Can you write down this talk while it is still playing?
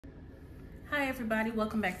Hi everybody,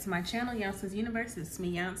 welcome back to my channel, Yansa's Universe. It's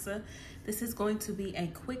me, Yansa. This is going to be a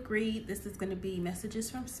quick read. This is going to be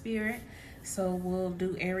messages from Spirit. So we'll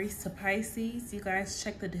do Aries to Pisces. You guys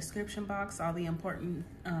check the description box. All the important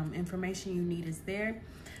information you need is there.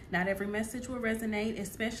 Not every message will resonate,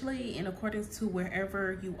 especially in accordance to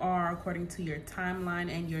wherever you are according to your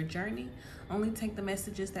timeline and your journey. Only take the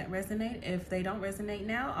messages that resonate. If they don't resonate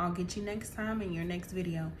now, I'll get you next time in your next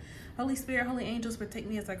video. Holy Spirit, holy angels, protect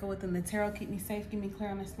me as I go within the tarot. Keep me safe, give me clear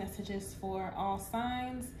on this messages for all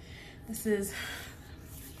signs. This is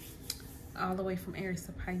all the way from Aries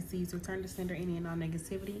to Pisces. Return to sender any and all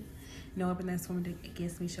negativity. No weapon that's formed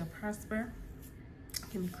against me shall prosper.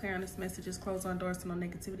 Give me clear on this messages. Close on doors so no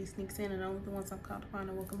negativity sneaks in, and only the ones I'm called upon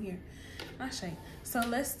are welcome here. Ashe. So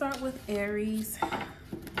let's start with Aries.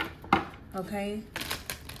 Okay.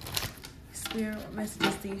 Spirit, what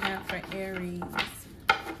messages do you have for Aries?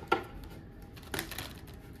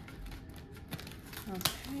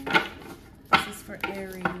 Okay. This is for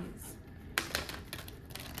Aries.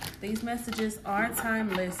 These messages are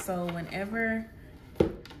timeless, so whenever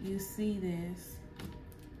you see this,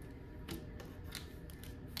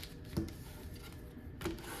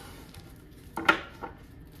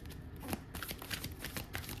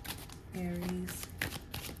 Aries.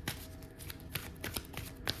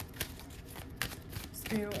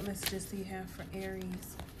 Spirit, what messages do you have for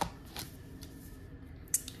Aries?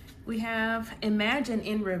 We have imagine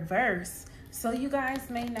in reverse. So you guys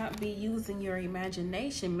may not be using your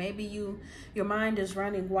imagination. Maybe your mind is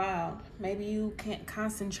running wild. Maybe you can't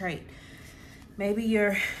concentrate. Maybe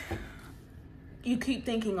you keep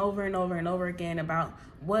thinking over and over and over again about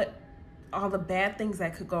what all the bad things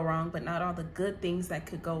that could go wrong, but not all the good things that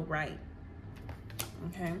could go right.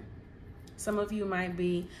 Okay. Some of you might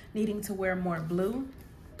be needing to wear more blue.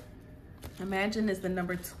 Imagine is the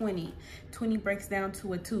number 20. 20 breaks down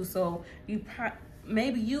to a 2. So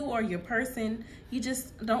maybe you or your person, you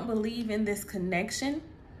just don't believe in this connection.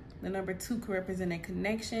 The number 2 could represent a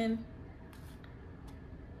connection.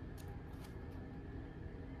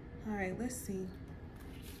 All right, let's see.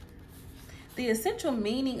 The essential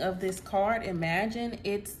meaning of this card, imagine,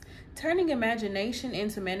 it's turning imagination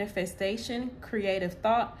into manifestation, creative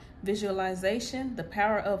thought, visualization, the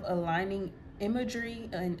power of aligning imagery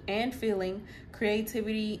and feeling,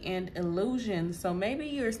 creativity, and illusion. So maybe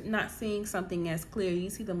you're not seeing something as clear.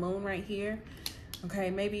 You see the moon right here.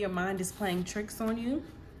 Okay, maybe your mind is playing tricks on you.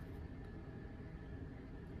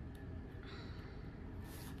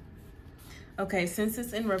 Okay, since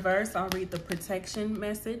it's in reverse, I'll read the protection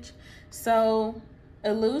message. So,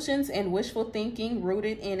 illusions and wishful thinking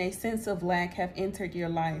rooted in a sense of lack have entered your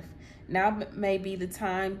life. Now may be the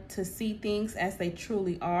time to see things as they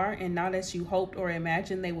truly are and not as you hoped or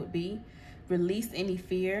imagined they would be. Release any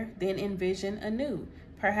fear, then envision anew.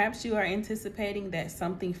 Perhaps you are anticipating that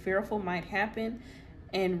something fearful might happen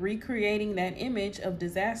and recreating that image of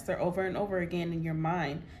disaster over and over again in your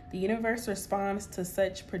mind. The universe responds to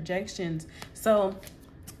such projections. So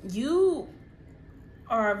you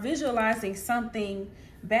are visualizing something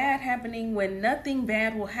bad happening when nothing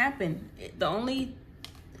bad will happen. The only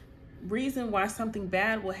reason why something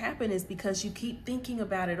bad will happen is because you keep thinking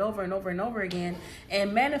about it over and over and over again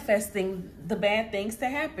and manifesting the bad things to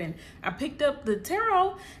happen. I picked up the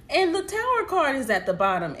tarot and the Tower card is at the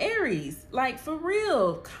bottom. Aries, like for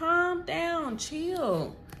real, calm down,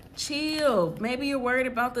 chill. Maybe you're worried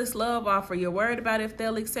about this love offer. You're worried about if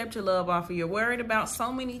they'll accept your love offer. You're worried about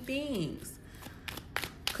so many things.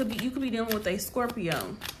 You could be dealing with a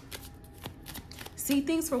Scorpio. See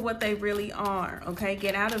things for what they really are, okay?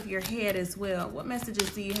 Get out of your head as well. What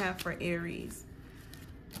messages do you have for Aries?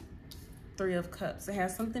 3 of Cups. It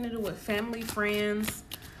has something to do with family, friends,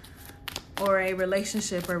 or a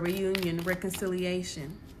relationship, a reunion,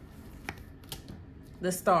 reconciliation.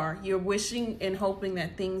 The Star. You're wishing and hoping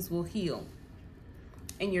that things will heal,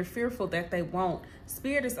 and you're fearful that they won't.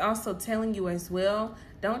 Spirit is also telling you as well,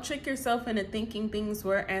 don't trick yourself into thinking things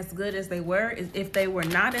were as good as they were. If they were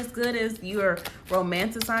not as good as you're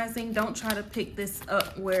romanticizing, don't try to pick this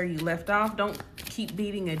up where you left off. Don't keep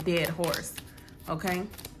beating a dead horse, okay?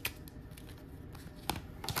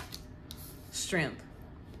 Strength.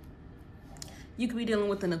 You could be dealing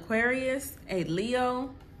with an Aquarius, a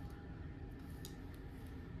Leo.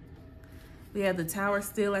 We have the Tower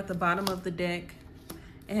still at the bottom of the deck.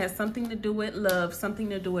 It has something to do with love, something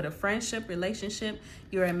to do with a friendship, relationship.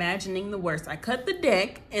 You're imagining the worst. I cut the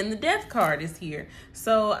deck and the Death card is here.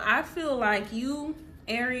 So I feel like you,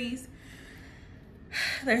 Aries,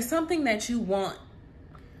 there's something that you want.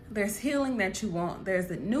 There's healing that you want. There's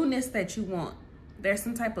a newness that you want. There's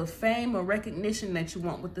some type of fame or recognition that you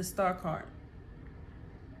want with the Star card.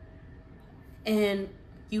 And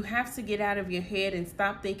you have to get out of your head and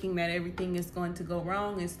stop thinking that everything is going to go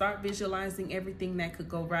wrong and start visualizing everything that could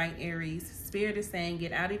go right, Aries. Spirit is saying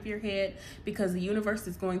get out of your head because the universe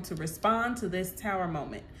is going to respond to this Tower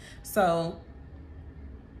moment. So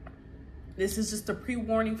this is just a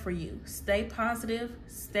pre-warning for you. Stay positive,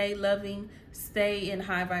 stay loving, stay in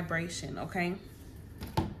high vibration, okay?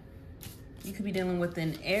 You could be dealing with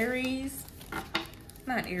an Aries.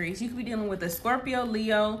 Not Aries. You could be dealing with a Scorpio,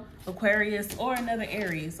 Leo, Aquarius, or another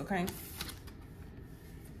Aries, okay?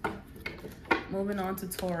 Moving on to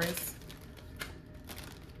Taurus.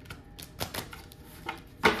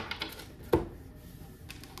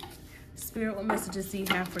 Spirit, what messages do you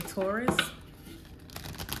have for Taurus?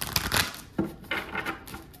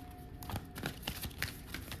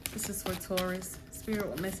 This is for Taurus. Spirit,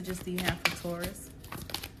 what messages do you have for Taurus?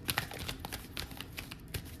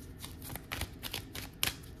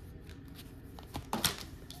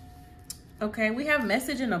 Okay, we have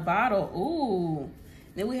message in a bottle. Ooh.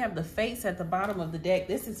 Then we have the fates at the bottom of the deck.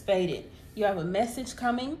 This is fated. You have a message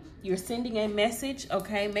coming. You're sending a message.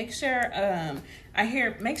 Okay, make sure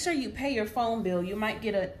make sure you pay your phone bill. You might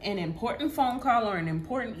get an important phone call or an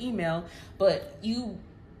important email, but you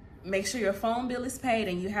make sure your phone bill is paid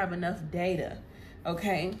and you have enough data.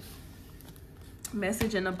 Okay.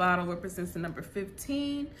 Message in a bottle represents the number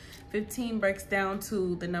 15. 15 breaks down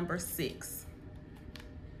to the number 6.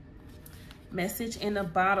 Message in a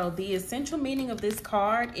bottle. The essential meaning of this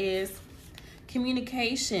card is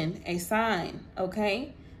communication, a sign,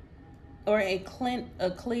 okay? Or a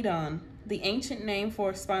cledon, the ancient name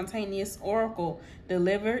for spontaneous oracle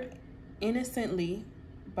delivered innocently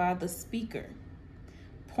by the speaker,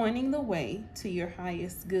 pointing the way to your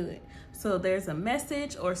highest good. So there's a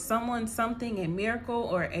message or someone, something, a miracle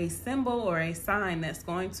or a symbol or a sign that's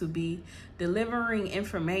going to be delivering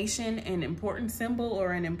information, an important symbol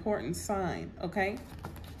or an important sign, okay?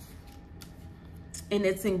 And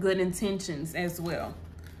it's in good intentions as well.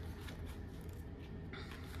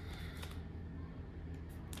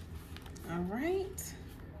 All right.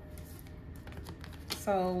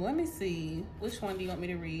 So let me see. Which one do you want me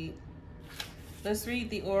to read? Let's read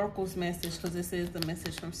the Oracle's message because this is the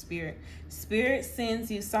message from Spirit. Spirit sends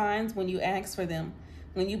you signs when you ask for them.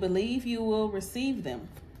 When you believe, you will receive them.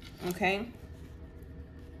 Okay?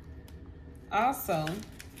 Also,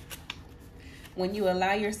 when you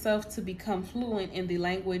allow yourself to become fluent in the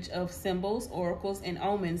language of symbols, oracles, and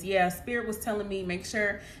omens. Yeah, Spirit was telling me make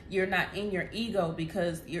sure you're not in your ego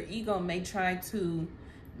because your ego may try to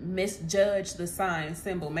misjudge the sign,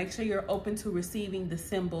 symbol. Make sure you're open to receiving the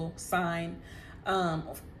symbol, sign,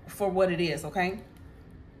 for what it is, okay?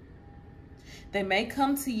 They may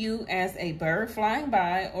come to you as a bird flying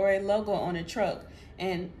by or a logo on a truck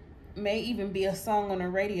and may even be a song on a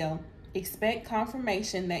radio. Expect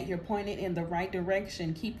confirmation that you're pointed in the right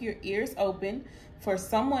direction. Keep your ears open, for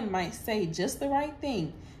someone might say just the right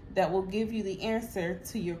thing that will give you the answer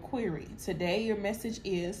to your query. Today, your message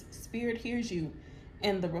is Spirit hears you,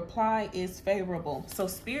 and the reply is favorable. So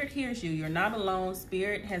Spirit hears you. You're not alone.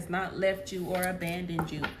 Spirit has not left you or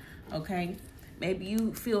abandoned you, okay? Maybe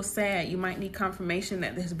you feel sad. You might need confirmation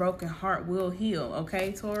that this broken heart will heal,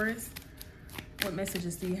 okay, Taurus? What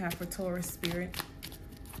messages do you have for Taurus, Spirit?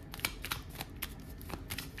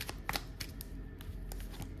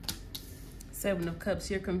 Seven of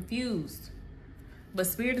Cups, you're confused. But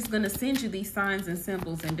Spirit is going to send you these signs and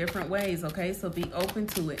symbols in different ways, okay? So be open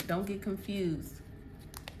to it. Don't get confused.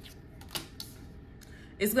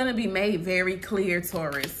 It's going to be made very clear,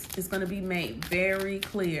 Taurus. It's going to be made very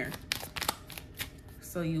clear.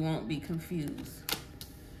 So you won't be confused.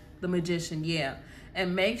 The Magician, yeah.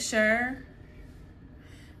 And make sure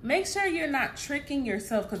you're not tricking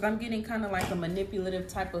yourself, because I'm getting kind of like a manipulative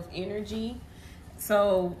type of energy.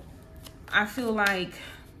 So I feel like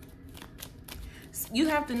you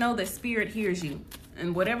have to know that Spirit hears you,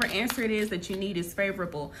 and whatever answer it is that you need is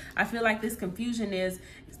favorable. I feel like this confusion is,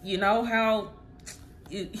 you know how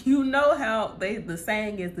the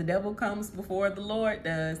saying is the devil comes before the Lord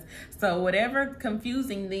does. So whatever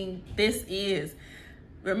confusing thing this is,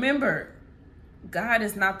 remember, God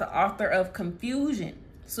is not the author of confusion.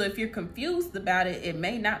 So if you're confused about it, it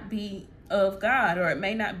may not be of God, or it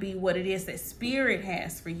may not be what it is that Spirit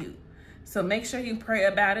has for you. So make sure you pray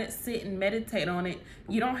about it, sit and meditate on it.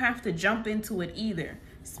 You don't have to jump into it either.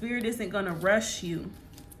 Spirit isn't going to rush you.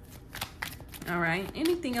 All right.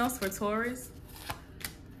 Anything else for Taurus?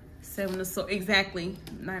 Seven of Swords. Exactly.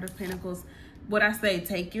 Knight of Pentacles. what I say,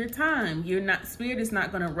 take your time. Spirit is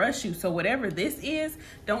not going to rush you. So whatever this is,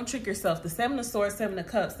 don't trick yourself. The Seven of Swords, Seven of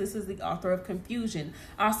Cups, this is the author of confusion.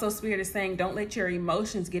 Also, Spirit is saying, don't let your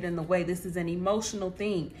emotions get in the way. This is an emotional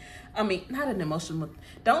thing. I mean, not an emotional.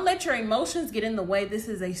 Don't let your emotions get in the way. This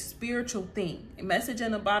is a spiritual thing. A message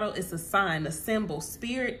in a bottle is a sign, a symbol.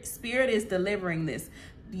 Spirit is delivering this.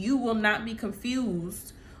 You will not be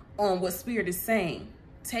confused on what Spirit is saying.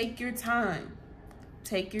 Take your time.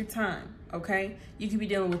 Take your time. Okay, you could be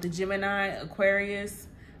dealing with the Gemini, Aquarius,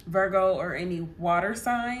 Virgo, or any water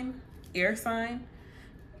sign, air sign.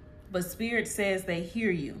 But Spirit says they hear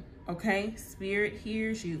you. Okay, Spirit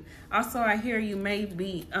hears you. Also, I hear you may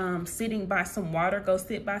be sitting by some water. Go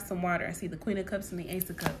sit by some water. I see the Queen of Cups and the Ace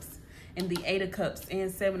of Cups and the Eight of Cups and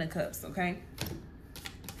Seven of Cups. Okay.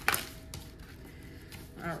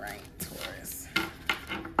 All right, Taurus.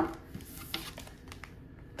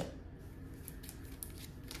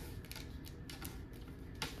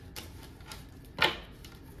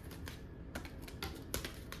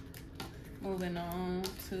 Moving on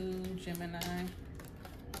to Gemini.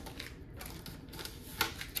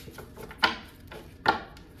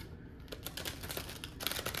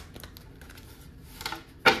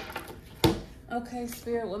 Okay,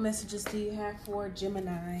 Spirit, what messages do you have for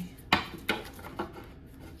Gemini?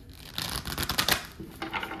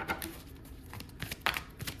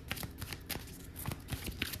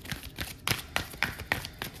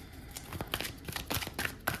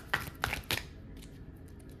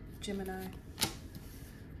 Gemini.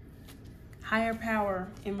 Higher power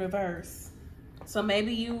in reverse. So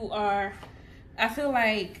maybe I feel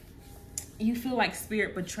like you feel like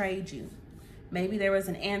Spirit betrayed you. Maybe there was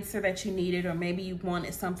an answer that you needed, or maybe you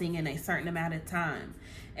wanted something in a certain amount of time.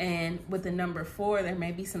 And with the number 4, there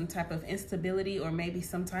may be some type of instability, or maybe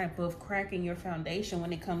some type of crack in your foundation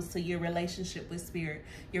when it comes to your relationship with Spirit,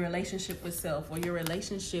 your relationship with self, or your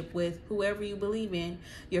relationship with whoever you believe in,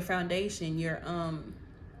 your foundation, your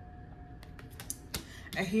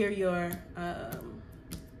I hear your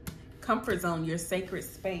comfort zone, your sacred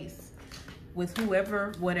space with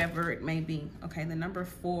whoever, whatever it may be. Okay, the number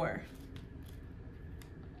 4.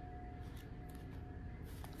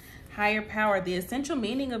 Higher power. The essential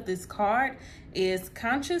meaning of this card is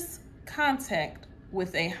conscious contact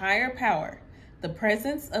with a higher power, the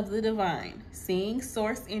presence of the divine, seeing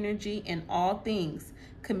source energy in all things,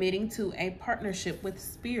 committing to a partnership with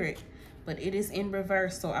Spirit. But it is in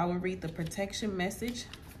reverse, so I will read the protection message.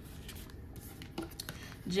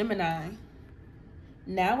 Gemini,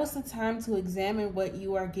 now is the time to examine what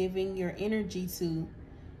you are giving your energy to.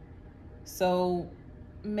 So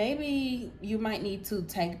maybe you might need to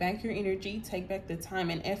take back your energy, take back the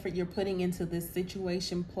time and effort you're putting into this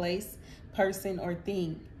situation, place, person, or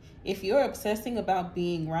thing. If you're obsessing about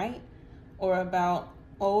being right, or about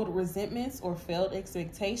old resentments or failed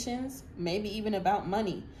expectations, maybe even about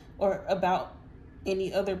money, or about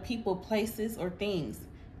any other people, places, or things,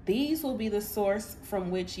 these will be the source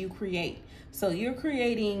from which you create. So you're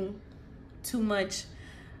creating too much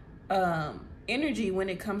energy when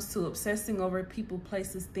it comes to obsessing over people,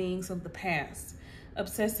 places, things of the past,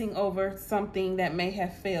 obsessing over something that may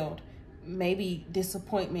have failed, maybe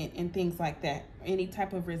disappointment and things like that, any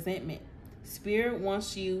type of resentment. Spirit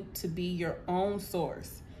wants you to be your own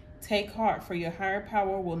source. Take heart, for your higher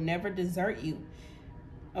power will never desert you.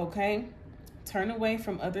 Okay? Turn away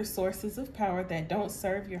from other sources of power that don't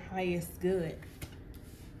serve your highest good.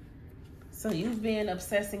 So you've been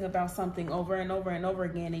obsessing about something over and over and over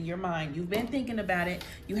again in your mind. You've been thinking about it.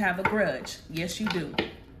 You have a grudge. Yes, you do.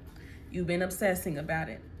 You've been obsessing about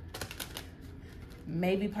it.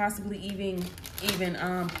 Maybe possibly even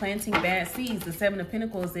planting bad seeds. The Seven of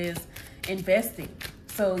Pentacles is investing.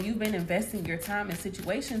 So you've been investing your time in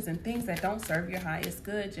situations and things that don't serve your highest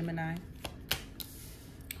good, Gemini.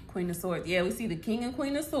 Queen of Swords. Yeah, we see the King and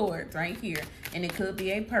Queen of Swords right here. And it could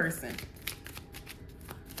be a person.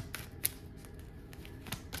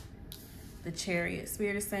 The Chariot.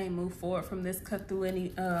 Spirit is saying move forward from this, cut through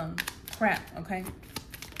any crap, okay?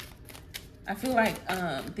 I feel like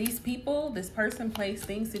these people, this person, place,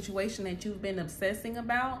 thing, situation that you've been obsessing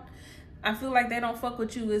about, I feel like they don't fuck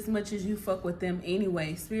with you as much as you fuck with them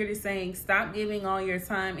anyway. Spirit is saying stop giving all your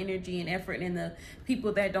time, energy, and effort in the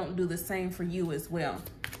people that don't do the same for you as well.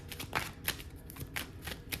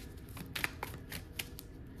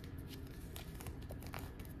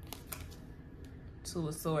 Two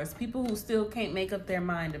of Swords. People who still can't make up their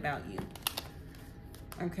mind about you.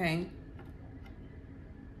 Okay.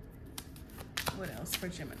 What else for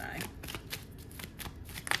Gemini?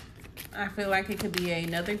 I feel like it could be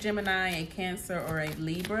another Gemini, a Cancer, or a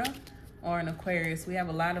Libra, or an Aquarius. We have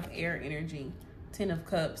a lot of air energy. Ten of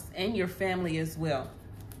Cups, and your family as well.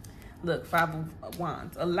 Look, Five of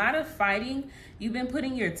Wands. A lot of fighting. You've been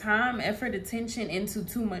putting your time, effort, attention into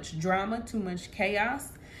too much drama, too much chaos,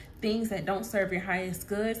 things that don't serve your highest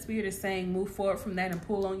good. Spirit is saying move forward from that and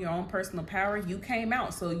pull on your own personal power. You came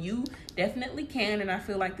out, so you definitely can. And I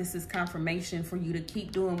feel like this is confirmation for you to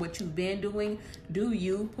keep doing what you've been doing. Do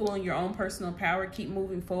you pull on your own personal power, keep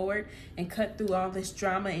moving forward, and cut through all this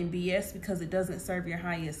drama and BS because it doesn't serve your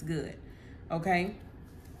highest good. Okay?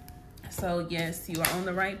 So yes, you are on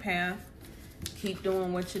the right path. Keep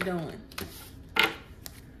doing what you're doing.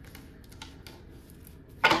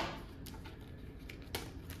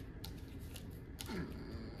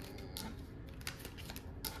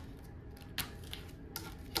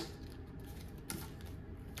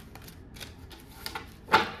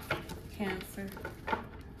 Cancer.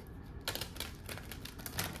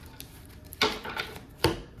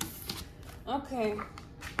 Okay.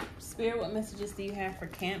 Spirit, what messages do you have for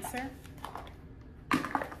Cancer?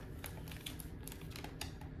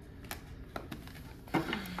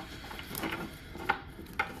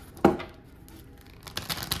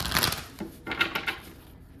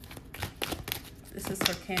 This is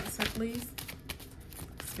for Cancer, please.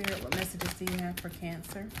 Spirit, what messages do you have for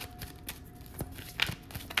Cancer?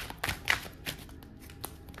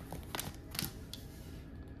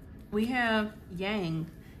 We have Yang.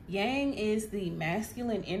 Yang is the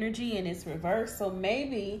masculine energy and it's reversed. So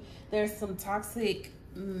maybe there's some toxic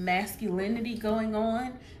masculinity going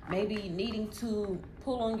on. Maybe needing to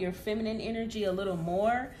pull on your feminine energy a little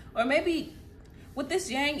more. Or maybe with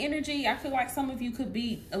this Yang energy, I feel like some of you could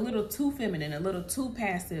be a little too feminine, a little too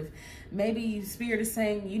passive. Maybe Spirit is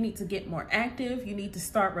saying you need to get more active. You need to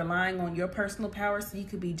start relying on your personal power. So you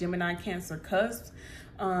could be Gemini, Cancer, cusp.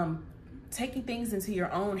 Taking things into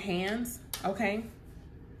your own hands, okay?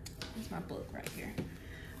 Here's my book right here.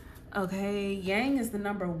 Okay, Yang is the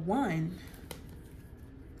number 1.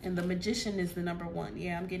 And the Magician is the number 1.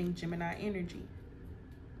 Yeah, I'm getting Gemini energy.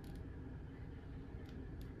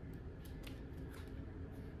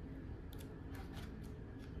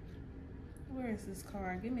 Where is this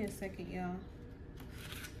card? Give me a second, y'all.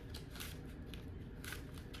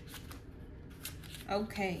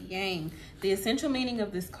 Okay, Yang. The essential meaning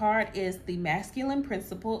of this card is the masculine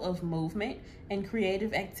principle of movement and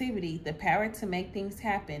creative activity, the power to make things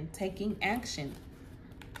happen, taking action.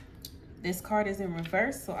 This card is in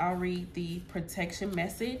reverse, so I'll read the protection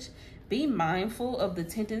message. Be mindful of the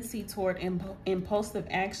tendency toward impulsive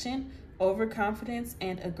action, overconfidence,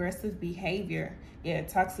 and aggressive behavior. Yeah,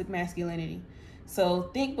 toxic masculinity. So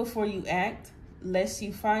think before you act, lest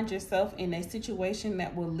you find yourself in a situation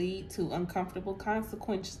that will lead to uncomfortable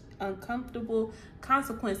consequences.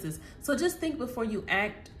 So just think before you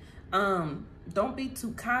act. Don't be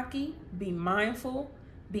too cocky. Be mindful.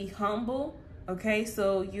 Be humble. Okay,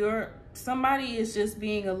 so somebody is just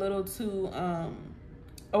being a little too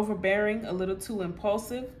overbearing, a little too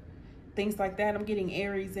impulsive, things like that. I'm getting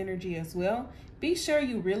Aries energy as well. Be sure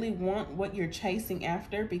you really want what you're chasing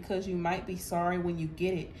after, because you might be sorry when you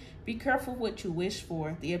get it. Be careful what you wish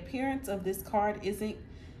for. The appearance of this card isn't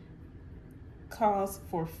cause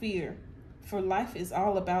for fear, for life is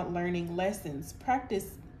all about learning lessons.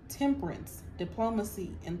 Practice temperance,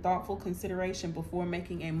 diplomacy, and thoughtful consideration before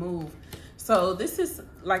making a move. So this is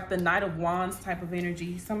like the Knight of Wands type of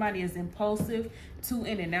energy. Somebody is impulsive, too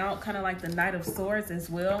in and out, kind of like the Knight of Swords as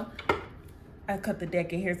well. I cut the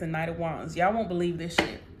deck and here's the Knight of Wands. Y'all won't believe this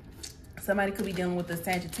shit. Somebody could be dealing with the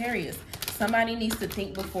Sagittarius. Somebody needs to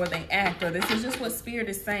think before they act, or this is just what Spirit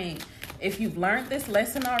is saying. If you've learned this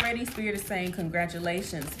lesson already, Spirit is saying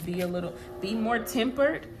congratulations. Be more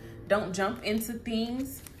tempered. Don't jump into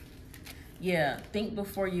things. Yeah, think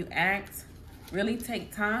before you act. Really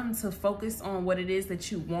take time to focus on what it is that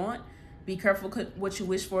you want. Be careful what you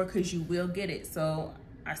wish for, because you will get it. So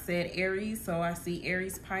I said Aries, so I see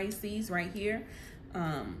Aries, Pisces right here.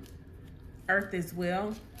 Earth as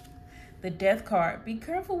well. The Death card. Be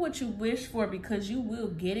careful what you wish for, because you will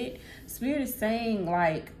get it. Spirit is saying,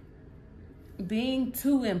 like, being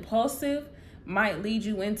too impulsive might lead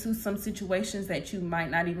you into some situations that you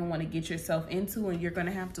might not even want to get yourself into, and you're going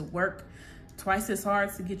to have to work twice as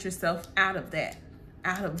hard to get yourself out of that,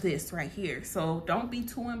 out of this right here. So don't be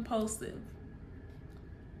too impulsive.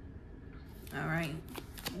 All right,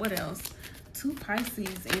 what else? 2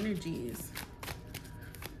 Pisces energies.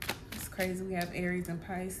 It's crazy. We have Aries and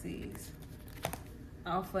Pisces.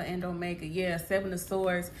 Alpha and Omega. Yeah, 7 of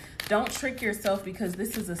Swords. Don't trick yourself, because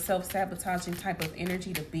this is a self-sabotaging type of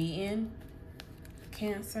energy to be in.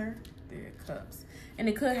 Cancer. There it comes. And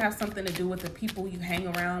it could have something to do with the people you hang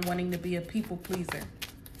around, wanting to be a people pleaser.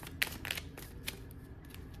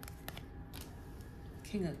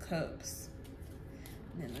 King of Cups.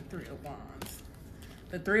 And then the Three of Wands.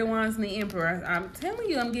 The Three of Wands and the Emperor. I'm telling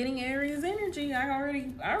you, I'm getting Aries energy. I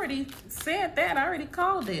already said that. I already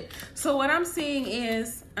called it. So what I'm seeing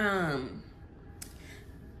is, don't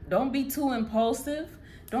be too impulsive.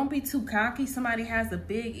 Don't be too cocky. Somebody has a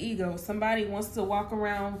big ego. Somebody wants to walk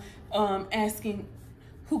around asking,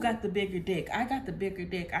 who got the bigger dick? I got the bigger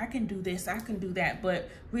dick. I can do this. I can do that. But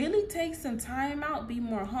really take some time out. Be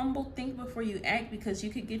more humble. Think before you act, because you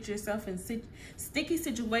could get yourself in sticky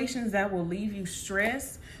situations that will leave you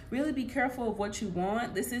stressed. Really be careful of what you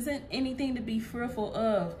want. This isn't anything to be fearful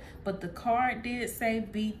of. But the card did say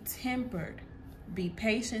be tempered. Be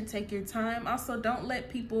patient. Take your time. Also, don't let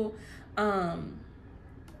people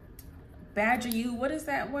badger you. What is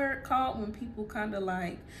that word called when people kind of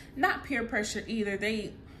like, not peer pressure either,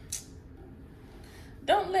 they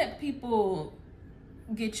don't let people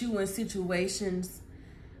get you in situations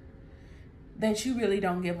that you really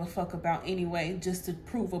don't give a fuck about anyway, just to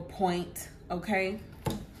prove a point, okay?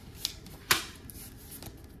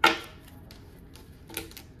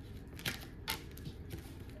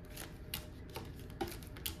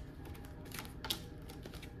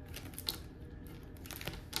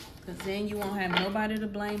 Because then you won't have nobody to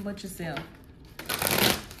blame but yourself.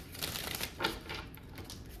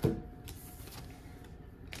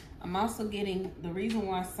 I'm also getting the reason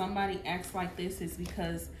why somebody acts like this is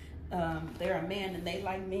because they're a man and they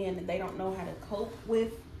like men and they don't know how to cope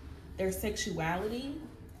with their sexuality.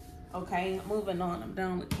 Okay, moving on. I'm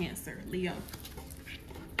done with Cancer. Leo.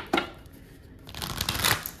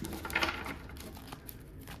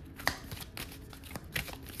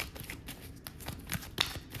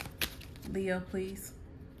 Leo, please.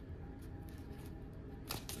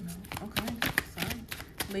 No, okay, sorry.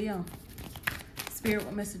 Leo. Spirit,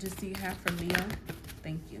 what messages do you have for Leo?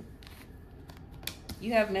 Thank you.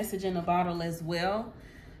 You have message in a bottle as well,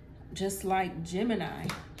 just like Gemini,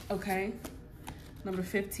 okay? Number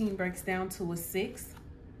 15 breaks down to a 6.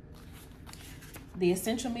 The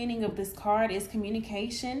essential meaning of this card is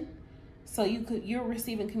communication. So you're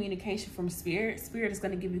receiving communication from Spirit. Spirit is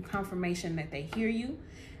going to give you confirmation that they hear you.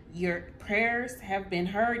 Your prayers have been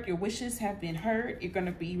heard. Your wishes have been heard. You're going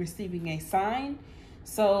to be receiving a sign.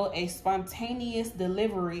 So a spontaneous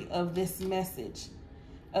delivery of this message,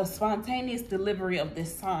 a spontaneous delivery of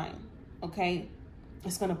this sign, okay?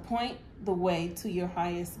 It's going to point the way to your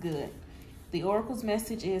highest good. The Oracle's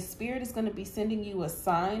message is Spirit is going to be sending you a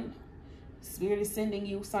sign. Spirit is sending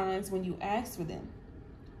you signs when you ask for them.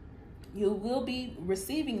 You will be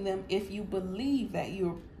receiving them if you believe that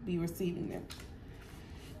you'll be receiving them.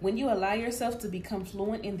 When you allow yourself to become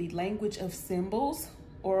fluent in the language of symbols,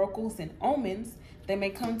 oracles, and omens, they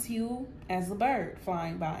may come to you as a bird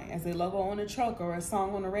flying by, as a logo on a truck or a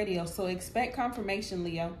song on the radio. So expect confirmation,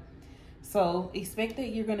 Leo. So expect that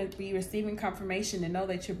you're going to be receiving confirmation and know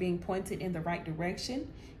that you're being pointed in the right direction.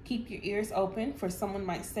 Keep your ears open, for someone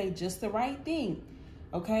might say just the right thing,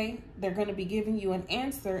 okay? They're going to be giving you an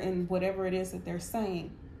answer in whatever it is that they're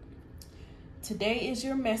saying. Today is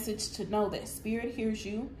your message to know that Spirit hears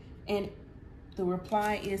you and the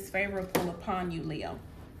reply is favorable upon you, Leo.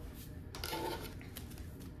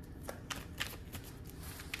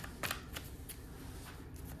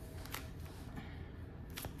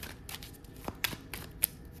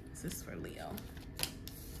 This is for Leo.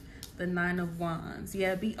 The Nine of Wands.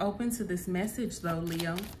 Yeah, be open to this message though,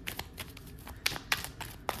 Leo.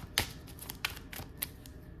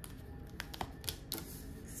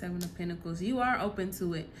 Seven of Pentacles. You are open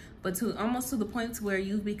to it, but almost to the point to where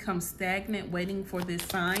you've become stagnant waiting for this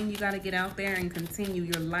sign. You got to get out there and continue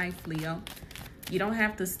your life, Leo. You don't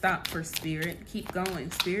have to stop for Spirit. Keep going.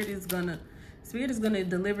 Spirit is gonna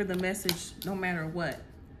deliver the message no matter what.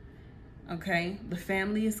 Okay, the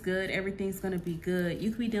family is good. Everything's gonna be good. You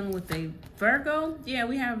could be dealing with a Virgo. Yeah,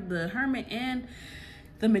 we have the Hermit and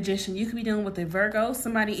the Magician. You could be dealing with a Virgo.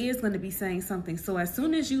 Somebody is going to be saying something. So as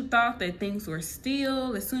soon as you thought that things were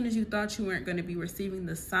still, as soon as you thought you weren't going to be receiving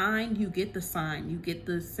the sign, you get the sign. You get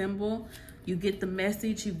the symbol. You get the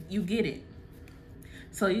message. You get it.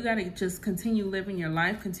 So you got to just continue living your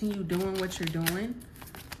life. Continue doing what you're doing.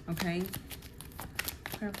 Okay.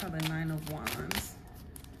 Clarify the Nine of Wands.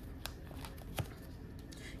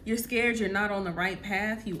 You're scared you're not on the right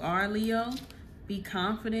path. You are, Leo. Be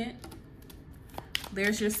confident.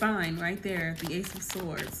 There's your sign right there, the Ace of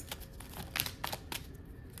Swords.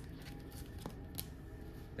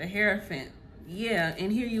 The Hierophant. Yeah, and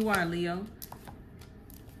here you are, Leo.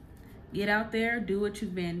 Get out there, do what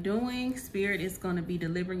you've been doing. Spirit is going to be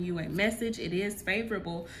delivering you a message. It is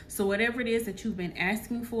favorable. So whatever it is that you've been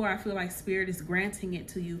asking for, I feel like Spirit is granting it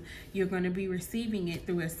to you. You're going to be receiving it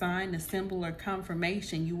through a sign, a symbol, or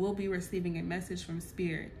confirmation. You will be receiving a message from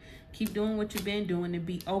Spirit. Keep doing what you've been doing and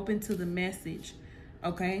be open to the message,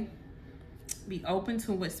 okay? Be open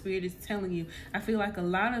to what Spirit is telling you. I feel like a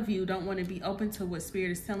lot of you don't want to be open to what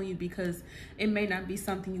Spirit is telling you because it may not be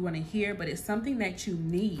something you want to hear, but it's something that you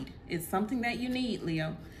need. It's something that you need,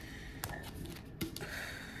 Leo.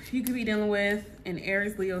 You could be dealing with an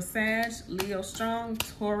Aries, Leo, Sag, Leo strong,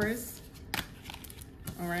 Taurus.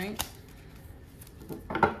 All right.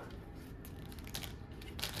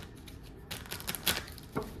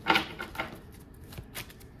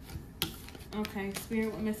 Okay,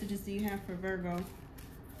 Spirit, what messages do you have for Virgo?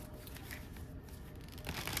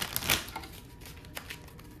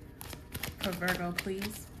 For Virgo,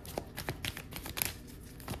 please.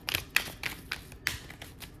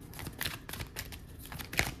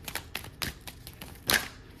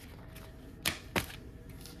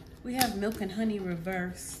 We have milk and honey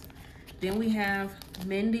reverse. Then we have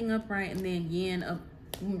mending upright and then yin up,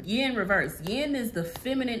 yin reverse. Yin is the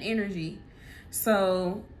feminine energy.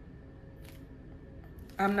 So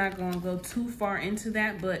I'm not going to go too far into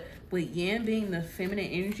that, but with yin being the feminine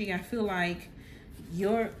energy, I feel like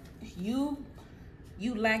you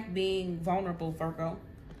lack being vulnerable, Virgo.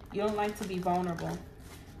 You don't like to be vulnerable.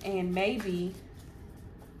 And maybe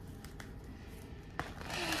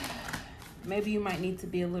you might need to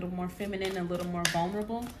be a little more feminine, a little more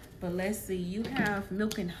vulnerable. But let's see, you have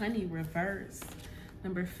milk and honey reverse.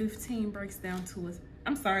 Number 15 breaks down to a,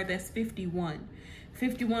 I'm sorry, that's 51.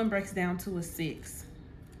 51 breaks down to a 6.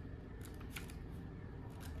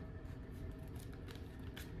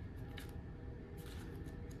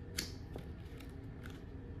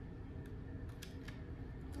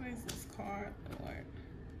 Where's this card, Lord?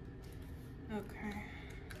 Okay.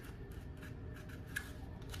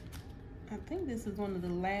 I think this is one of the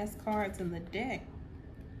last cards in the deck.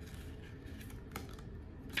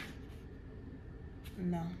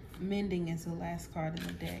 No, mending is the last card in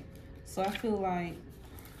the deck. So I feel like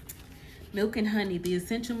milk and honey, the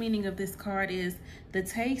essential meaning of this card is the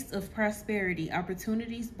taste of prosperity,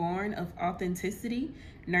 opportunities born of authenticity,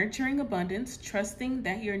 nurturing abundance, trusting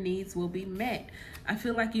that your needs will be met. I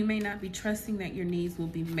feel like you may not be trusting that your needs will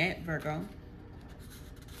be met, Virgo.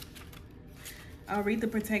 I'll read the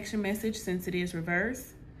protection message since it is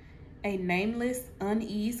reverse. A nameless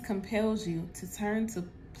unease compels you to turn to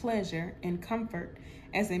pleasure and comfort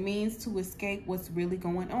as a means to escape what's really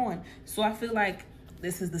going on. So I feel like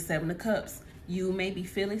this is the 7 of Cups. You may be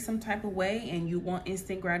feeling some type of way and you want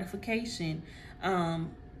instant gratification.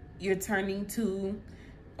 You're turning to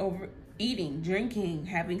overeating, drinking,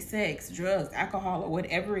 having sex, drugs, alcohol, or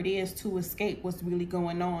whatever it is to escape what's really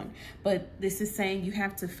going on. But this is saying you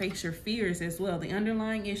have to face your fears as well. The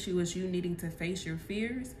underlying issue is you needing to face your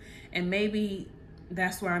fears. And maybe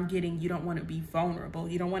that's where I'm getting, you don't want to be vulnerable.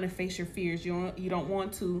 You don't want to face your fears. You don't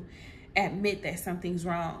want to admit that something's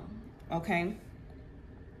wrong. Okay?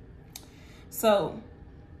 So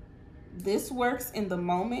this works in the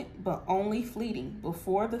moment, but only fleeting.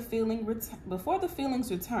 Before the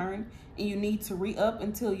feelings return, and you need to re-up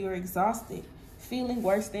until you're exhausted, feeling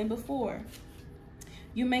worse than before.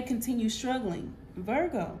 You may continue struggling,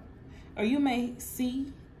 Virgo, or you may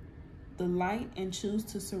see the light and choose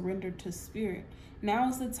to surrender to Spirit. Now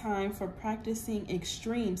is the time for practicing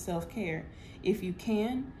extreme self-care. If you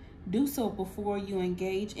can, do so before you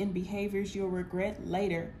engage in behaviors you'll regret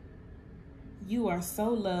later. You are so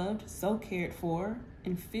loved, so cared for,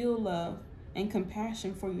 and feel love and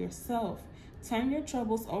compassion for yourself. Turn your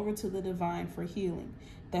troubles over to the divine for healing.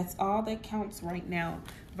 That's all that counts right now.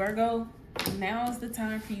 Virgo, now is the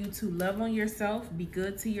time for you to love on yourself, be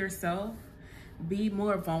good to yourself, be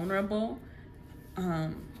more vulnerable.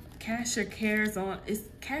 Cast your cares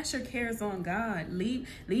on God. Leave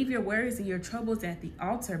your worries and your troubles at the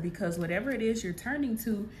altar, because whatever it is you're turning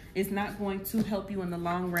to is not going to help you in the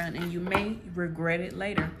long run, and you may regret it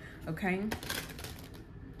later. Okay?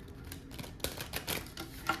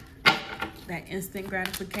 That instant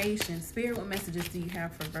gratification. Spirit, what messages do you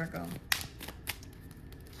have for Virgo?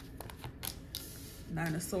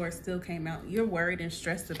 9 of Swords still came out. You're worried and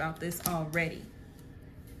stressed about this already.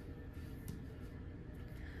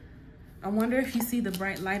 I wonder if you see the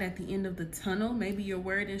bright light at the end of the tunnel. Maybe you're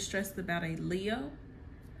worried and stressed about a Leo.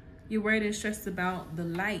 You're worried and stressed about the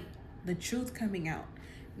light, the truth coming out,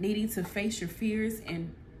 needing to face your fears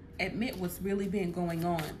and admit what's really been going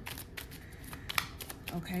on.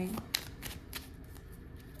 Okay?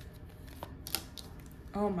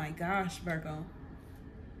 Oh my gosh, Virgo.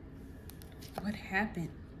 What happened?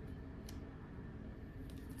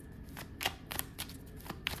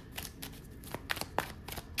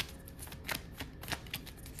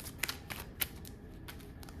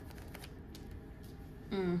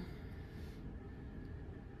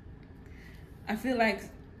 I feel like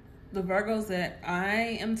the Virgos that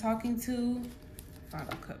I am talking to, Five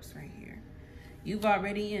of Cups right here, you've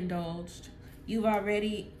already indulged. You've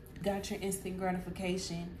already got your instant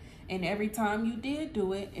gratification. And every time you did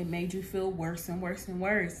do it, it made you feel worse and worse and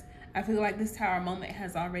worse. I feel like this Tower moment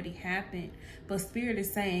has already happened. But Spirit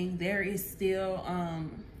is saying there is still,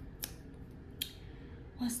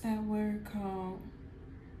 what's that word called?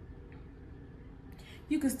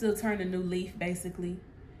 You can still turn a new leaf, basically.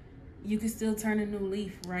 You can still turn a new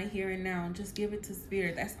leaf right here and now. Just give it to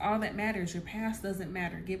Spirit. That's all that matters. Your past doesn't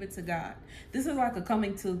matter. Give it to God. This is like a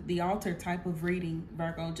coming to the altar type of reading,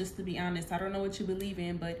 Virgo, just to be honest. I don't know what you believe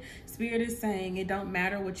in, but Spirit is saying it don't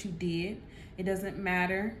matter what you did. It doesn't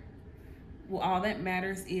matter. Well, all that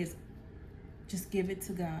matters is just give it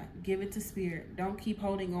to God. Give it to Spirit. Don't keep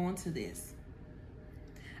holding on to this.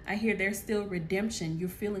 I hear there's still redemption. You're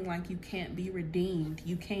feeling like you can't be redeemed.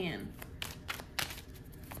 You can.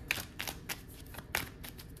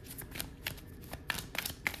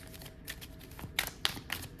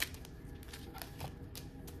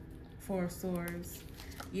 Four of Swords.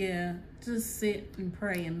 Yeah, just sit and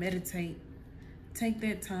pray and meditate. Take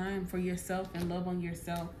that time for yourself and love on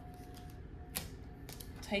yourself.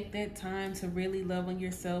 Take that time to really love on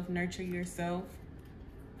yourself, nurture yourself.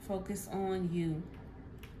 Focus on you.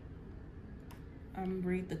 I'm gonna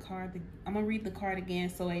read the card again.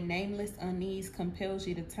 So a nameless unease compels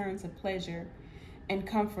you to turn to pleasure and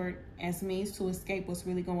comfort as means to escape what's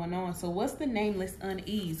really going on. So what's the nameless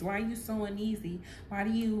unease? Why are you so uneasy?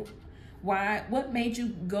 What made you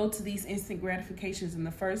go to these instant gratifications in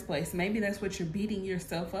the first place? Maybe that's what you're beating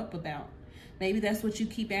yourself up about. Maybe that's what you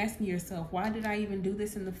keep asking yourself. Why did I even do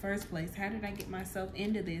this in the first place? How did I get myself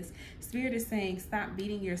into this? Spirit is saying stop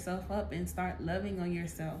beating yourself up and start loving on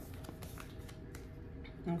yourself.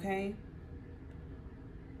 Okay?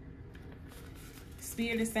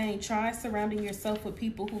 Spirit is saying try surrounding yourself with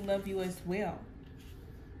people who love you as well.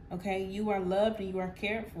 Okay, you are loved and you are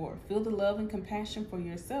cared for. Feel the love and compassion for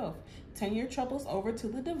yourself. Turn your troubles over to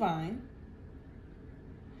the divine.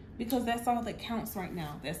 Because that's all that counts right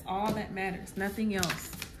now. That's all that matters. Nothing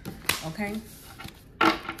else. Okay?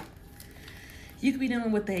 You could be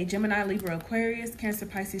dealing with a Gemini, Libra, Aquarius, Cancer,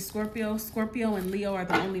 Pisces, Scorpio. Scorpio and Leo are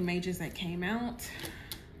the only majors that came out.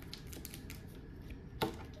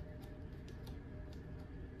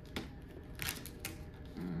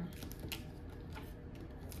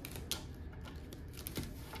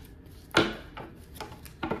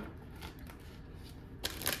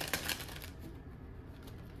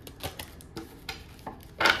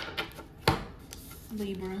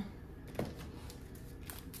 Libra.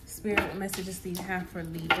 Spirit, what messages do you have for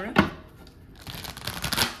Libra?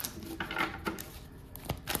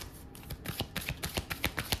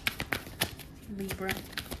 Libra.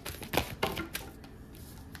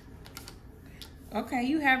 Okay,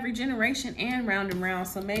 you have regeneration and round,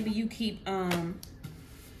 so maybe you keep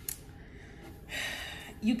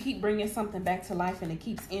bringing something back to life and it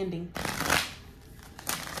keeps ending.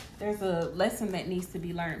 There's a lesson that needs to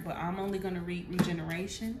be learned, but I'm only going to read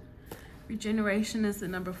regeneration. Regeneration is the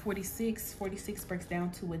number 46. 46 breaks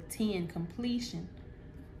down to a 10, completion.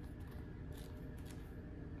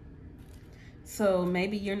 So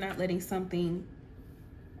maybe you're not letting something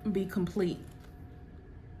be complete.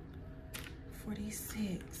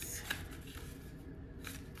 46.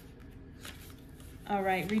 All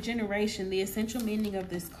right, regeneration. The essential meaning of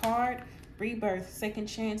this card: rebirth, second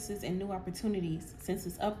chances, and new opportunities. Since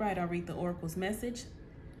it's upright, I'll read the Oracle's message.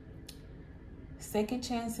 Second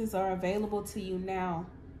chances are available to you now.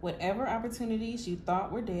 Whatever opportunities you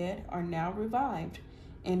thought were dead are now revived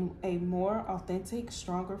in a more authentic,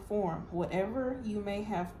 stronger form. Whatever you may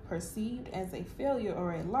have perceived as a failure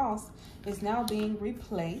or a loss is now being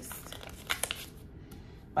replaced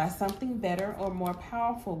by something better or more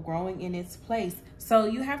powerful growing in its place. So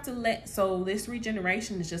you have to so this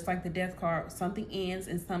regeneration is just like the death card. Something ends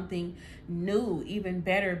and something new, even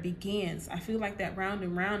better, begins. I feel like that round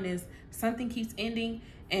and round is something keeps ending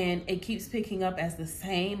and it keeps picking up as the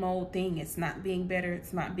same old thing. It's not being better.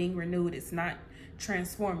 It's not being renewed. It's not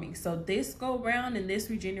transforming. So this go round and this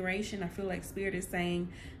regeneration, I feel like Spirit is saying,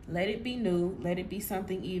 let it be new. Let it be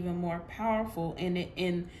something even more powerful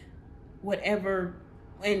in whatever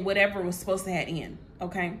was supposed to have end.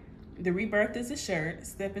 Okay? The rebirth is assured.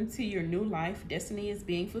 Step into your new life. Destiny is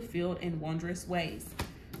being fulfilled in wondrous ways.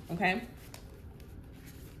 Okay?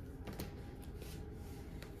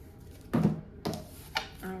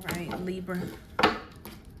 right, Libra.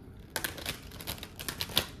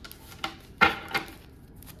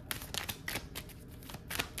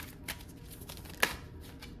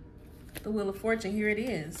 The Wheel of Fortune, here it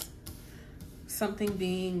is. Something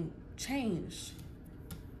being changed.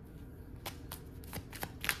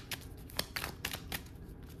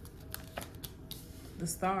 The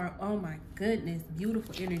Star, oh my goodness,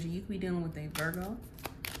 beautiful energy. You could be dealing with a Virgo,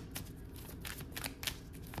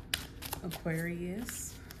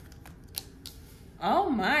 Aquarius. Oh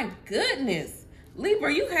my goodness.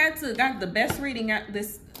 Libra, you got the best reading out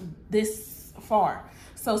this far.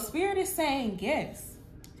 So Spirit is saying yes.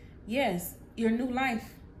 Yes, your new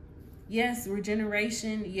life. Yes,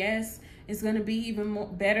 regeneration. Yes, it's going to be even more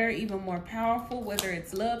better, even more powerful, whether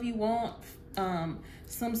it's love you want,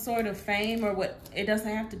 some sort of fame, or what, it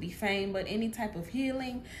doesn't have to be fame, but any type of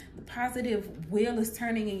healing. The positive wheel is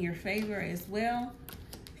turning in your favor as well.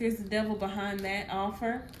 Here's the Devil behind that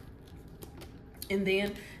offer. And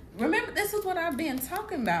then remember, this is what I've been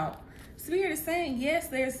talking about. Spirit is saying, yes,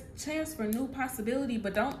 there's chance for new possibility,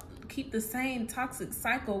 but don't keep the same toxic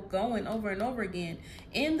cycle going over and over again.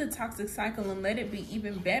 End the toxic cycle and let it be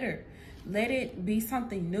even better. Let it be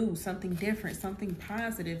something new, something different, something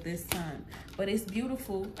positive this time. But it's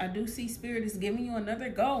beautiful. I do see Spirit is giving you another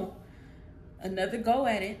go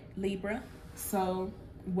at it, Libra. So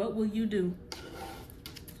what will you do?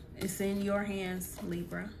 It's in your hands,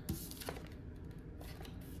 Libra.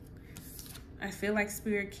 I feel like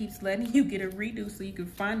Spirit keeps letting you get a redo so you can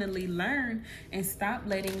finally learn and stop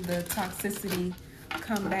letting the toxicity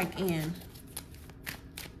come back in.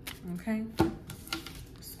 Okay?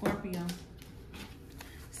 Scorpio.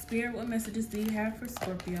 Spirit, what messages do you have for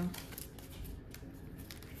Scorpio?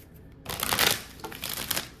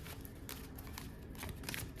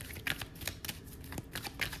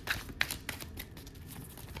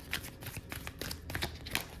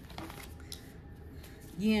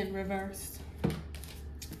 Yin reversed.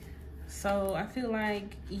 So I feel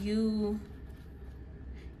like Yin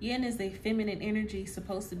is a feminine energy,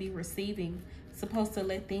 supposed to be receiving, supposed to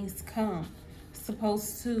let things come,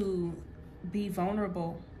 supposed to be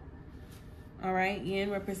vulnerable. All right,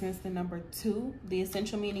 Yin represents the number 2. The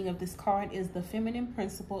essential meaning of this card is the feminine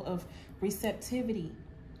principle of receptivity,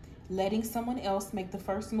 letting someone else make the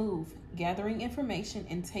first move, gathering information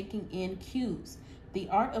and taking in cues. The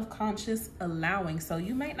art of conscious allowing. So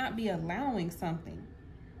you might not be allowing something.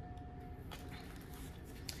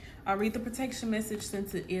 I'll read the protection message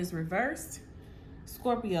since it is reversed.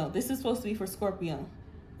 Scorpio, this is supposed to be for Scorpio.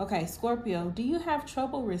 Okay, Scorpio, do you have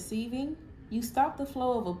trouble receiving? You stop the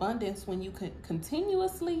flow of abundance when you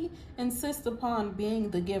continuously insist upon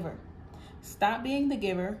being the giver. Stop being the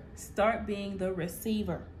giver, start being the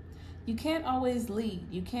receiver. You can't always lead,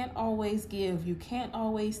 you can't always give, you can't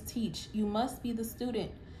always teach. You must be the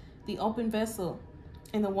student, the open vessel,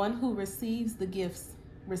 and the one who receives the gifts,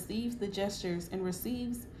 receives the gestures, and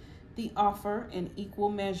receives the offer in equal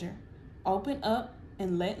measure. Open up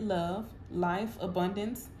and let love, life,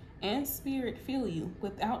 abundance, and spirit fill you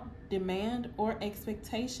without demand or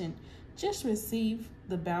expectation. Just receive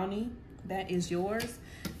the bounty that is yours.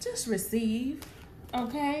 Just receive,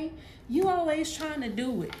 okay? You always trying to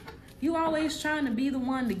do it. You always trying to be the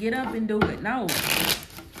one to get up and do it. No.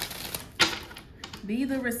 Be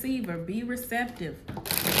the receiver. Be receptive.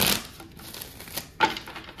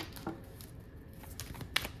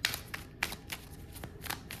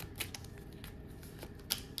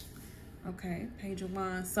 Okay, Page of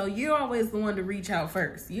Wands. So you're always the one to reach out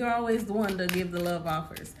first. You're always the one to give the love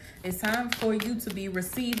offers. It's time for you to be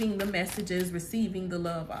receiving the messages, receiving the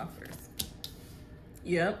love offers.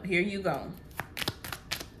 Yep, here you go.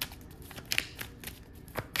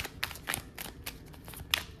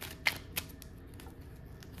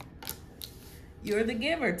 You're the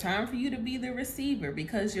giver. Time for you to be the receiver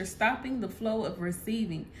because you're stopping the flow of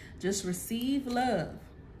receiving. Just receive love.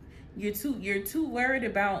 You're too worried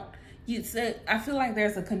about, you said, I feel like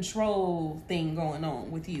there's a control thing going on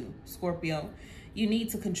with you, Scorpio. You need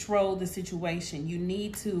to control the situation. You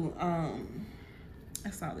need to, I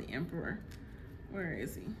saw the Emperor. Where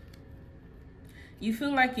is he? You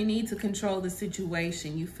feel like you need to control the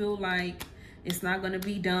situation. You feel like it's not going to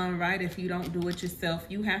be done right if you don't do it yourself.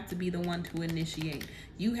 You have to be the one to initiate.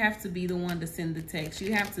 You have to be the one to send the text.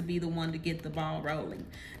 You have to be the one to get the ball rolling.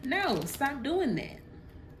 No, stop doing that.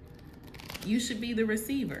 You should be the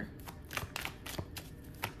receiver.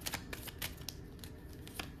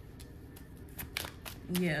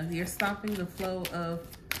 Yeah, you're stopping the flow of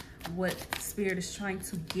what Spirit is trying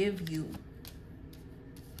to give you.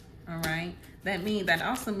 All right? That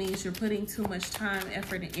also means you're putting too much time,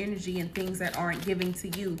 effort, and energy in things that aren't giving to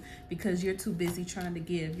you because you're too busy trying to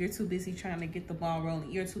give. You're too busy trying to get the ball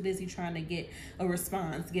rolling. You're too busy trying to get a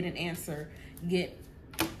response, get an answer, get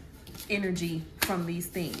energy from these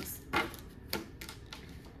things.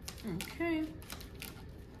 Okay.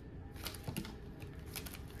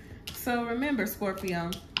 So remember,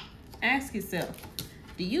 Scorpio, ask yourself,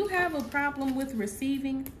 do you have a problem with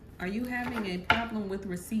receiving? Are you having a problem with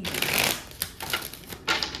receiving?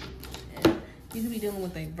 You could be dealing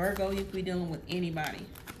with a Virgo. You could be dealing with anybody.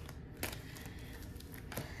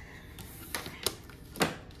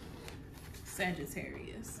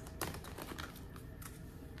 Sagittarius.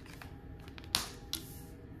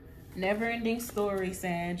 Never-ending story,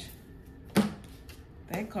 Sag.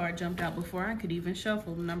 That card jumped out before I could even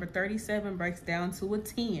shuffle. Number 37 breaks down to a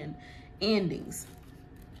 10. Endings.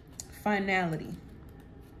 Finality.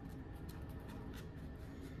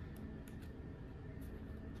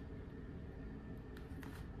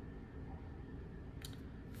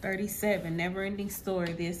 (37) Never-ending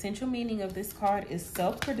story. The essential meaning of this card is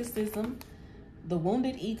self-criticism, the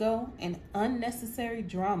wounded ego, and unnecessary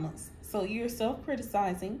dramas. So you're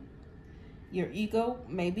self-criticizing, your ego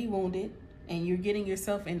may be wounded, and you're getting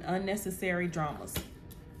yourself in unnecessary dramas.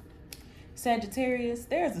 Sagittarius,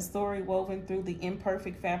 there's a story woven through the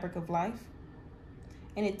imperfect fabric of life,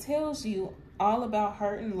 and it tells you all about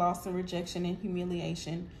hurt and loss and rejection and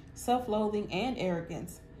humiliation, self-loathing and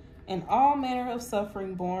arrogance, and all manner of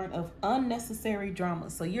suffering born of unnecessary drama.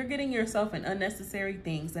 So you're getting yourself in unnecessary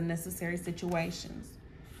things, unnecessary situations.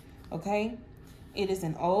 Okay? It is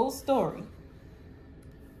an old story.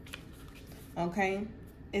 Okay?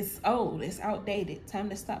 It's old. It's outdated. Time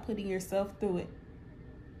to stop putting yourself through it.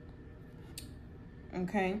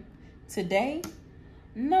 Okay? Today,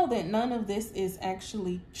 know that none of this is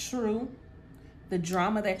actually true. The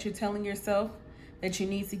drama that you're telling yourself that you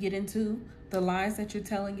need to get into, the lies that you're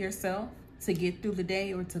telling yourself to get through the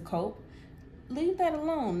day or to cope, leave that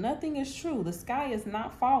alone. Nothing is true. The sky is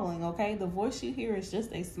not falling, okay? The voice you hear is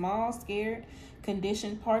just a small, scared,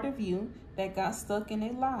 conditioned part of you that got stuck in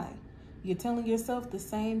a lie. You're telling yourself the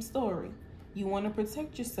same story. You want to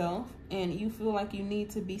protect yourself, and you feel like you need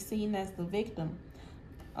to be seen as the victim,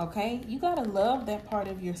 okay? You got to love that part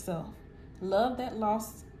of yourself. Love that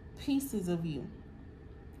lost pieces of you.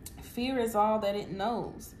 Fear is all that it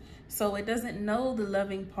knows. So it doesn't know the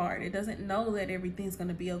loving part. It doesn't know that everything's going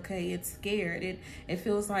to be okay. It's scared. It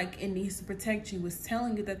feels like it needs to protect you. It's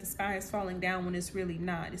telling you that the sky is falling down when it's really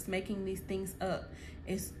not. It's making these things up.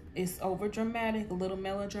 It's over dramatic, a little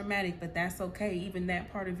melodramatic, but that's okay. Even that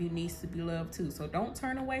part of you needs to be loved too. So don't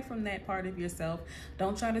turn away from that part of yourself.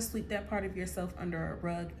 Don't try to sweep that part of yourself under a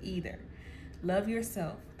rug either. Love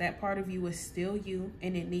yourself. That part of you is still you,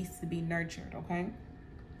 and it needs to be nurtured, okay?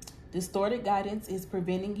 Distorted guidance is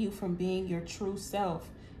preventing you from being your true self.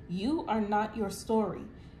 You are not your story,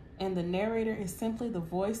 and the narrator is simply the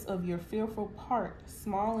voice of your fearful part,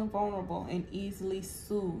 small and vulnerable and easily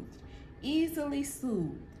soothed. Easily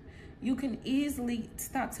soothed. You can easily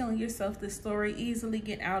stop telling yourself this story, easily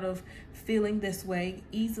get out of feeling this way,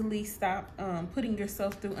 easily stop putting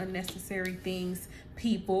yourself through unnecessary things,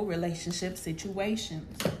 people, relationships,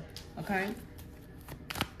 situations, okay?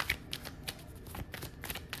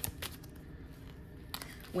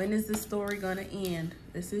 When is this story going to end?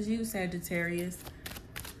 This is you, Sagittarius.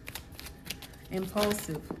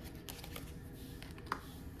 Impulsive.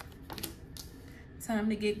 Time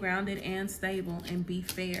to get grounded and stable and be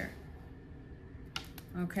fair.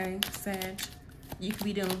 Okay, Sag. You could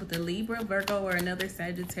be dealing with a Libra, Virgo, or another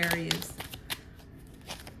Sagittarius.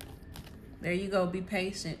 There you go. Be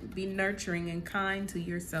patient. Be nurturing and kind to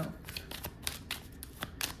yourself.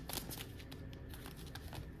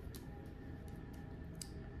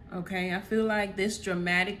 Okay, I feel like this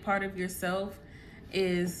dramatic part of yourself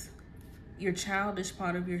is your childish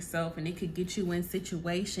part of yourself, and it could get you in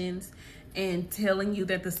situations and telling you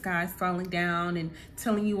that the sky's falling down and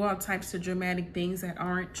telling you all types of dramatic things that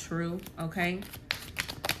aren't true, okay?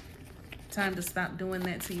 Time to stop doing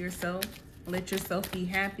that to yourself. Let yourself be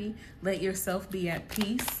happy. Let yourself be at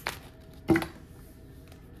peace.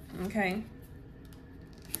 Okay?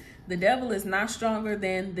 The devil is not stronger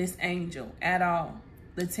than this angel at all.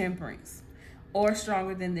 The Temperance, or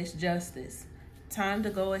stronger than this Justice. Time to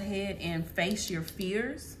go ahead and face your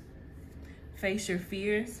fears. Face your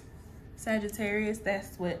fears, Sagittarius.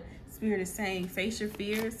 That's what Spirit is saying. Face your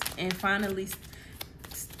fears and finally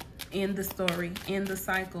end the story, end the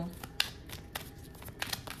cycle.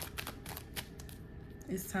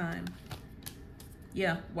 It's time.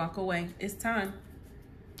 Yeah, walk away. It's time.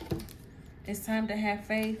 It's time to have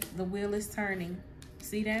faith. The wheel is turning.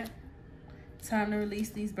 See that? Time to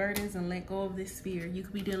release these burdens and let go of this fear. You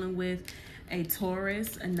could be dealing with a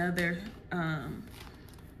Taurus, another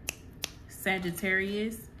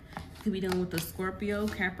Sagittarius. You could be dealing with a Scorpio,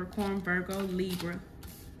 Capricorn, Virgo, Libra.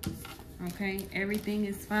 Okay, everything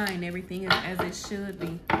is fine. Everything is as it should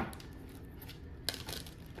be.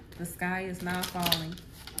 The sky is not falling.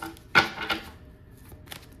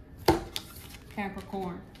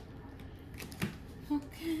 Capricorn.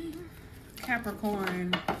 Okay.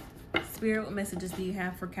 Capricorn. Spirit, what messages do you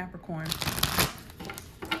have for Capricorn?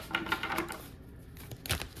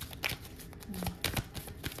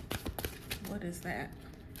 What is that?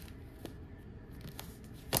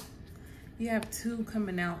 You have 2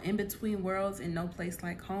 coming out. In between worlds and no place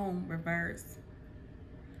like home. Reverse.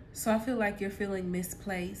 So I feel like you're feeling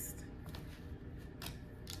misplaced.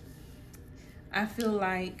 I feel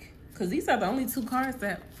like, because these are the only 2 cards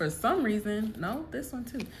that for some reason, no, this one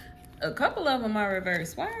too. A couple of them are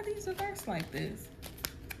reversed. Why are these reversed like this?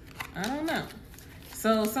 I don't know.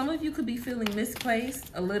 So some of you could be feeling misplaced,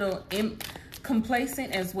 a little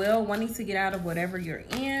complacent as well, wanting to get out of whatever you're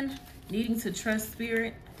in, needing to trust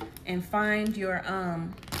spirit and find your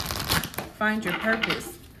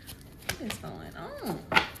purpose. What is going on?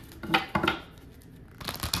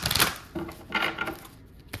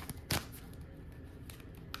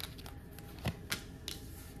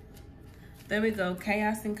 There we go.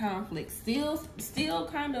 Chaos and conflict. Still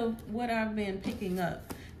kind of what I've been picking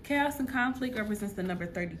up. Chaos and conflict represents the number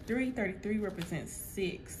 33. 33 represents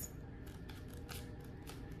 6.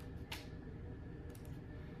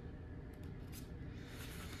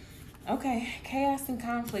 Okay, chaos and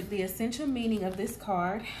conflict. The essential meaning of this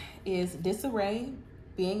card is disarray,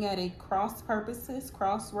 being at a crossroads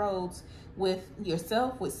with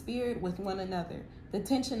yourself, with spirit, with one another. The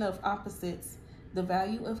tension of opposites. The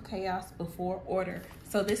value of chaos before order.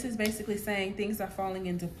 So this is basically saying things are falling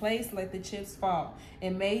into place, let the chips fall. It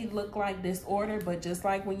may look like disorder, but just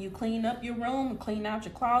like when you clean up your room, clean out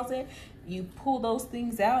your closet, you pull those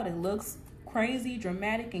things out, it looks crazy,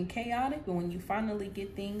 dramatic, and chaotic, but when you finally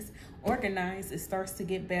get things organized, it starts to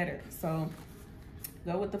get better. So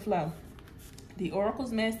go with the flow. The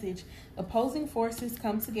Oracle's message: opposing forces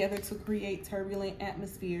come together to create turbulent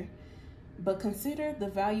atmosphere. But consider the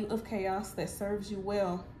value of chaos that serves you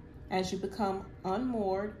well. As you become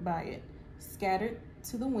unmoored by it, scattered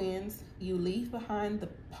to the winds, you leave behind the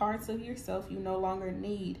parts of yourself you no longer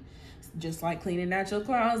need. Just like cleaning out your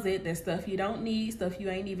closet, that stuff you don't need, stuff you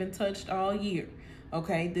ain't even touched all year.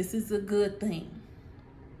 Okay, this is a good thing.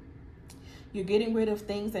 You're getting rid of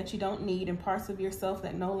things that you don't need and parts of yourself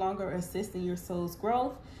that no longer assist in your soul's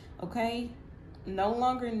growth. Okay, no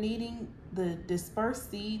longer needing the dispersed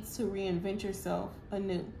seeds to reinvent yourself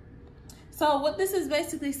anew. So what this is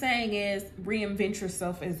basically saying is reinvent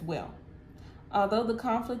yourself as well. Although the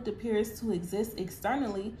conflict appears to exist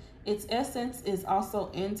externally, its essence is also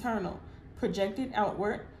internal, projected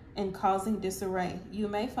outward and causing disarray. You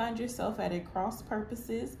may find yourself at a cross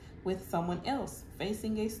purposes with someone else,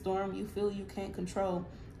 facing a storm you feel you can't control.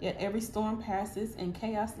 Yet every storm passes and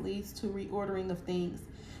chaos leads to reordering of things.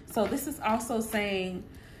 So this is also saying,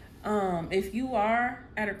 if you are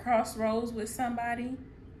at a crossroads with somebody,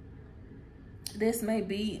 this may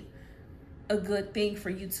be a good thing for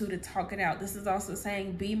you two to talk it out. This is also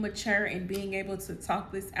saying be mature in being able to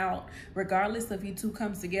talk this out, regardless if you two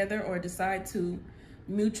come together or decide to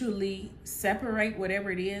mutually separate,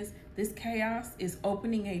 whatever it is. This chaos is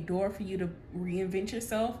opening a door for you to reinvent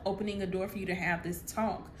yourself, opening a door for you to have this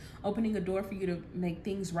talk, opening a door for you to make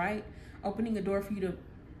things right, opening a door for you to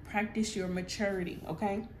practice your maturity,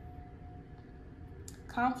 okay?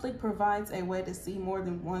 Conflict provides a way to see more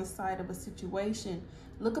than one side of a situation.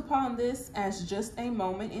 Look upon this as just a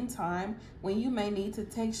moment in time when you may need to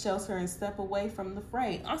take shelter and step away from the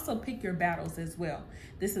fray. Also pick your battles as well.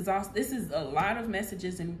 This is a lot of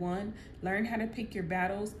messages in one. Learn how to pick your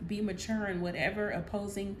battles. Be mature in whatever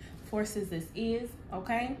opposing forces this is,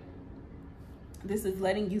 okay? This is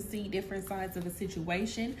letting you see different sides of a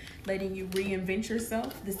situation, letting you reinvent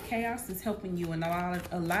yourself. This chaos is helping you in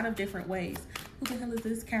a lot of different ways. Who the hell is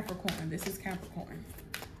this? Capricorn. This is Capricorn.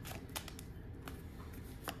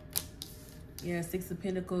 Yeah, Six of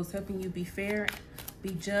Pentacles, helping you be fair,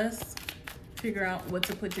 be just, figure out what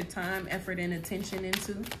to put your time, effort, and attention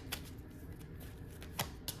into.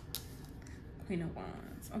 Queen of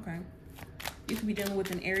Wands. Okay. You could be dealing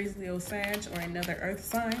with an Aries, Leo, Sag, or another earth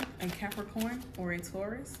sign, a Capricorn, or a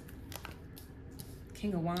Taurus.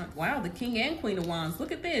 King of Wands. Wow, the King and Queen of Wands.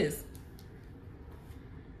 Look at this.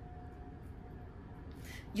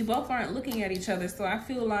 You both aren't looking at each other, so I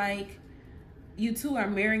feel like you two are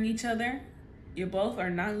marrying each other. You both are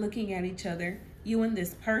not looking at each other. You and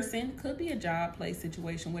this person, could be a job, place,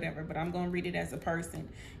 situation, whatever, but I'm going to read it as a person.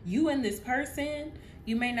 You and this person,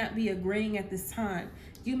 you may not be agreeing at this time.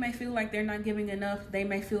 You may feel like they're not giving enough. They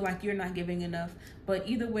may feel like you're not giving enough. But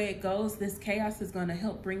either way it goes, this chaos is going to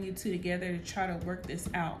help bring you two together to try to work this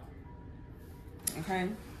out. Okay?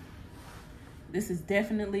 This is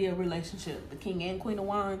definitely a relationship. The King and Queen of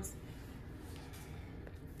Wands.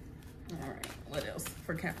 All right. What else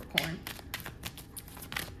for Capricorn?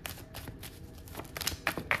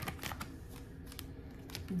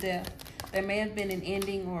 Death. There may have been an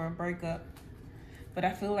ending or a breakup, but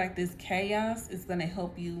I feel like this chaos is going to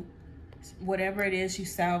help you. Whatever it is you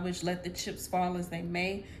salvage, let the chips fall as they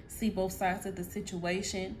may. See both sides of the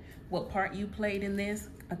situation, what part you played in this.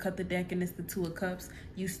 I cut the deck and it's the Two of Cups.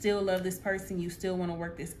 You still love this person. You still want to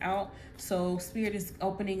work this out. So Spirit is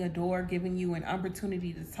opening a door, giving you an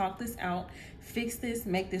opportunity to talk this out, fix this,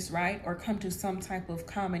 make this right, or come to some type of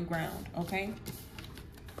common ground, okay?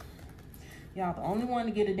 Y'all the only one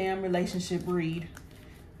to get a damn relationship read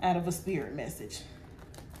out of a spirit message.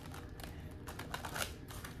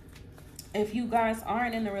 If you guys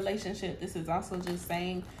aren't in a relationship, this is also just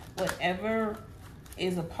saying whatever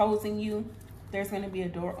is opposing you, there's going to be a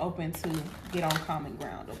door open to get on common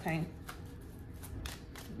ground, okay?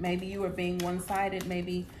 Maybe you are being one-sided.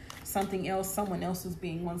 Maybe something else, someone else is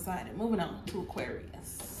being one-sided. Moving on to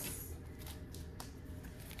Aquarius.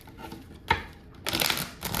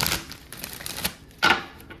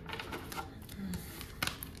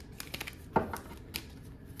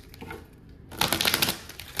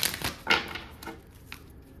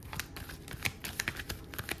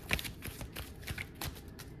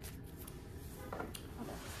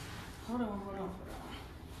 Hold on.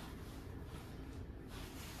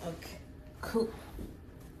 Okay, cool.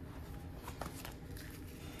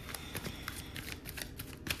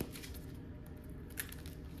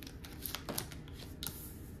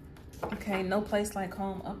 Okay, no place like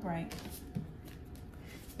home, upright.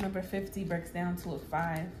 Number 50 breaks down to a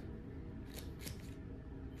 5.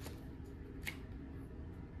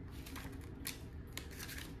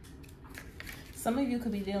 Some of you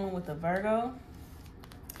could be dealing with a Virgo.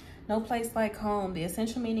 No place like home. The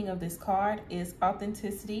essential meaning of this card is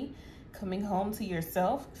authenticity, coming home to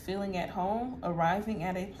yourself, feeling at home, arriving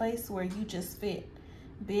at a place where you just fit,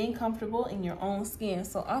 being comfortable in your own skin.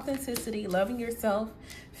 So authenticity, loving yourself,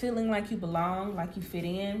 feeling like you belong, like you fit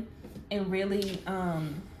in, and really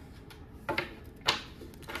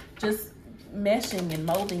just meshing and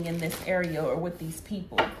molding in this area or with these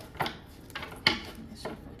people.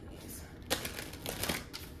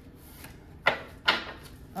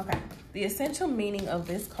 Okay, the essential meaning of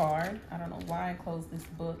this card, I don't know why I closed this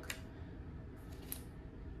book.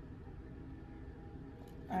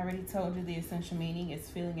 I already told you the essential meaning is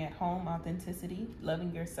feeling at home, authenticity,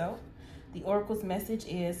 loving yourself. The Oracle's message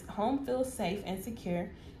is home feels safe and secure.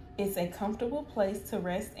 It's a comfortable place to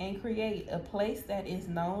rest and create, a place that is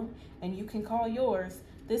known and you can call yours.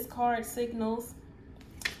 This card signals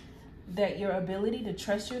that your ability to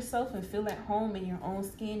trust yourself and feel at home in your own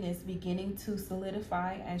skin is beginning to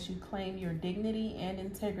solidify as you claim your dignity and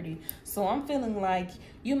integrity. So I'm feeling like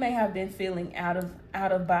you may have been feeling out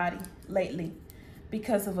of body lately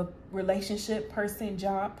because of a relationship, person,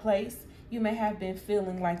 job, place. You may have been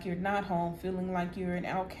feeling like you're not home, feeling like you're an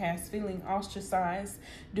outcast, feeling ostracized,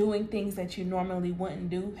 doing things that you normally wouldn't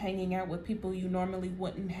do, hanging out with people you normally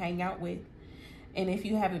wouldn't hang out with. And if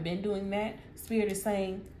you haven't been doing that, Spirit is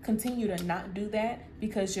saying continue to not do that,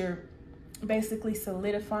 because you're basically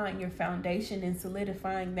solidifying your foundation and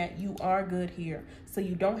solidifying that you are good here. So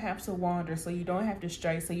you don't have to wander, so you don't have to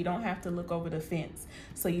stray, so you don't have to look over the fence,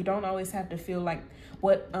 so you don't always have to feel like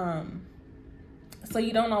so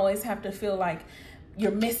you don't always have to feel like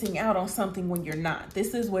you're missing out on something when you're not.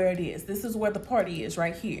 This is where it is. This is where the party is,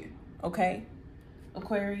 right here. Okay,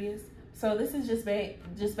 Aquarius. So this is just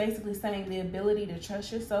basically saying the ability to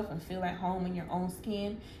trust yourself and feel at home in your own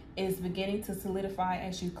skin is beginning to solidify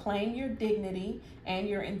as you claim your dignity and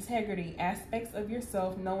your integrity. Aspects of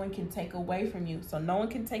yourself no one can take away from you. So no one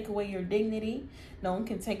can take away your dignity. No one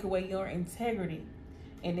can take away your integrity.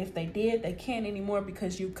 And if they did, they can't anymore,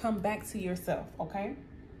 because you come back to yourself, okay?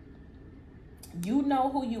 You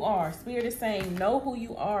know who you are. Spirit is saying know who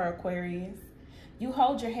you are, Aquarius. You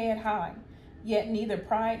hold your head high, yet neither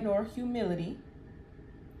pride nor humility.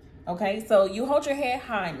 Okay, so you hold your head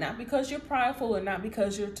high, not because you're prideful or not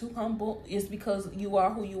because you're too humble. It's because you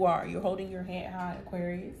are who you are. You're holding your head high,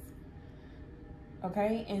 Aquarius.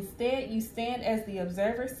 Okay, instead you stand as the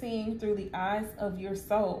observer, seeing through the eyes of your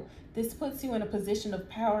soul. This puts you in a position of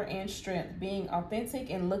power and strength, being authentic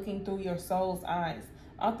and looking through your soul's eyes.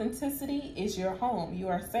 Authenticity is your home. You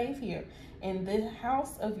are safe here. in the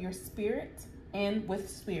house of your spirit and with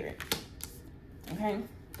spirit. Okay?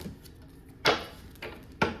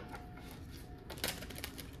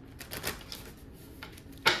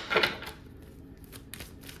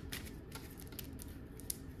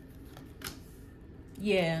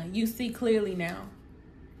 Yeah, you see clearly now.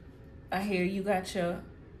 I hear you got your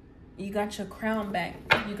crown back.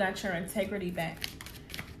 You got your integrity back.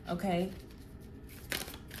 Okay?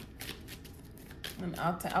 And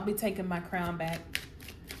I'll be taking my crown back.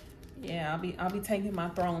 Yeah, I'll be taking my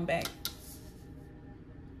throne back.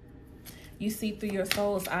 You see through your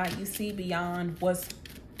soul's eye. You see beyond what's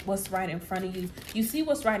right in front of you. You see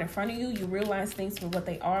what's right in front of you. You realize things for what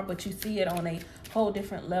they are, but you see it on a whole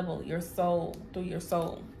different level. Your soul, through your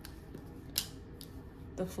soul.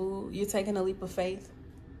 The Fool. You're taking a leap of faith.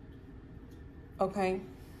 Okay?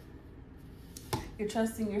 You're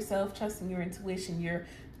trusting yourself, trusting your intuition.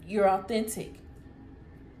 You're authentic.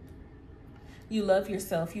 You love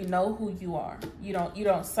yourself. You know who you are. You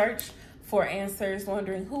don't search for answers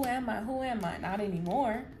wondering, who am I? Who am I? Not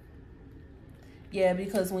anymore. Yeah,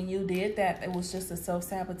 because when you did that, it was just a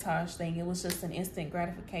self-sabotage thing. It was just an instant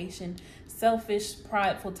gratification, selfish,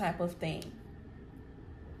 prideful type of thing.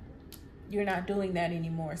 You're not doing that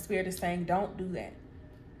anymore. Spirit is saying, don't do that.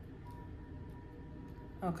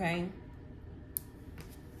 Okay?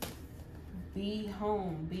 Be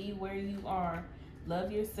home. Be where you are.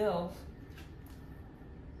 Love yourself.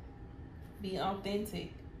 Be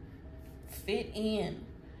authentic. Fit in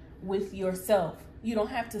with yourself. You don't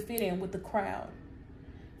have to fit in with the crowd.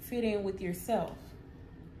 Fit in with yourself.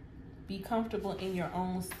 Be comfortable in your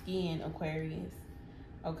own skin, Aquarius.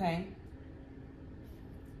 Okay?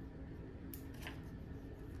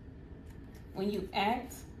 When you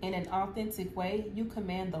act in an authentic way, you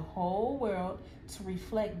command the whole world to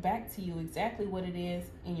reflect back to you exactly what it is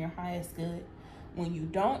in your highest good. When you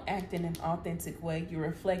don't act in an authentic way, you're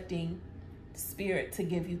reflecting spirit to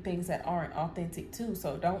give you things that aren't authentic too.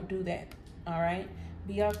 So don't do that. All right?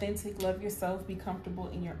 Be authentic, love yourself, be comfortable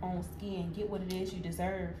in your own skin. Get what it is you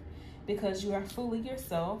deserve. Because you are fully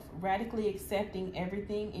yourself, radically accepting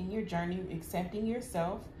everything in your journey, accepting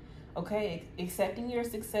yourself, okay? Accepting your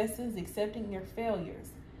successes, accepting your failures,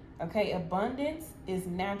 okay? Abundance is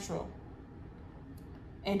natural.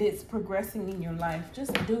 And it's progressing in your life.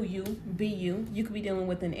 Just do you, be you. You could be dealing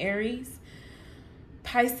with an Aries,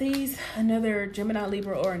 Pisces, another Gemini,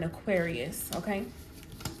 Libra, or an Aquarius, okay?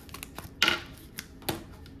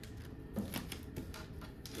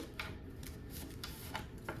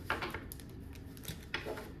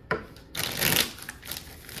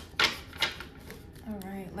 All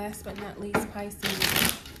right, last but not least,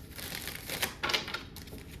 Pisces.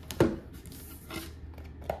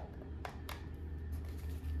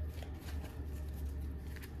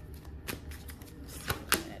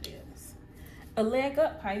 A leg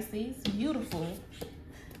up, Pisces. Beautiful.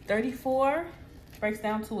 34 breaks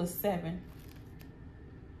down to a 7.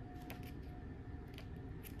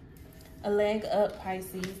 A leg up,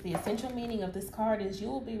 Pisces. The essential meaning of this card is you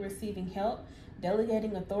will be receiving help,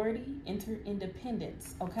 delegating authority,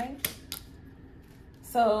 interdependence. Okay?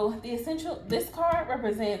 So this card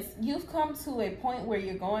represents you've come to a point where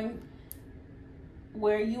you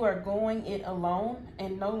are going it alone,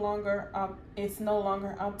 and it's no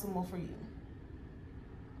longer optimal for you.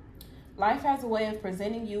 Life has a way of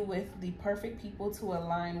presenting you with the perfect people to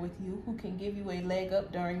align with you, who can give you a leg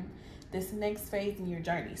up during this next phase in your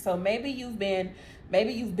journey. So maybe you've been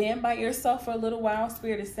by yourself for a little while.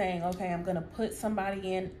 Spirit is saying, okay, I'm gonna put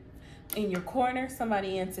somebody in your corner,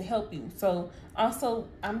 somebody in to help you. So also,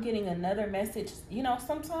 I'm getting another message. You know,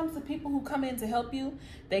 sometimes the people who come in to help you,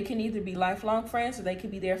 they can either be lifelong friends or they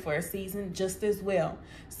could be there for a season just as well.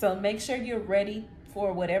 So make sure you're ready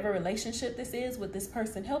for whatever relationship this is with this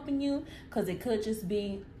person helping you, because it could just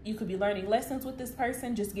be, you could be learning lessons with this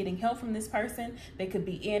person, just getting help from this person. They could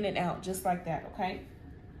be in and out just like that, okay?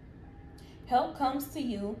 Help comes to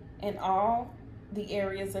you in all the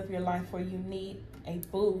areas of your life where you need a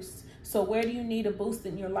boost. So where do you need a boost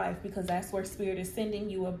in your life? Because that's where Spirit is sending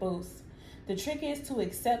you a boost. The trick is to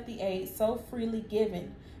accept the aid so freely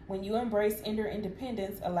given. When you embrace inner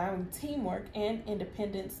independence, allowing teamwork and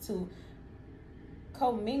independence to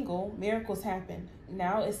commingle, miracles happen.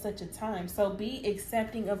 Now is such a time. So be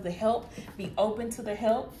accepting of the help. Be open to the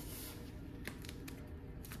help.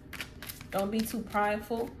 Don't be too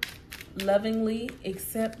prideful. Lovingly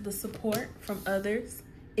accept the support from others.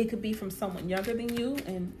 It could be from someone younger than you,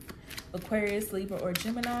 and Aquarius, Libra, or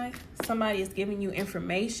Gemini. Somebody is giving you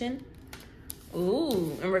information.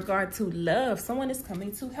 Ooh, in regard to love. Someone is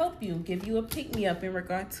coming to help you, give you a pick-me-up in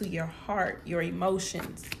regard to your heart, your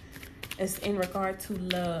emotions. It's in regard to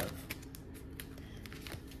love.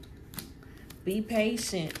 Be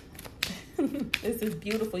patient. This is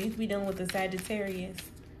beautiful. You could be dealing with the Sagittarius.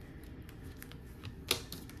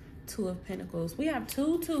 Two of Pentacles. We have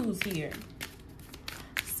two twos here.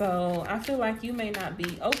 So I feel like you may not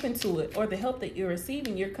be open to it, or the help that you're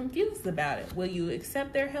receiving, you're confused about it. Will you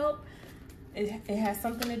accept their help? It has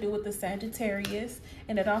something to do with the Sagittarius,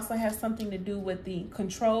 and it also has something to do with the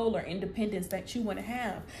control or independence that you want to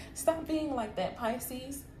have. Stop being like that,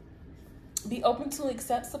 Pisces. Be open to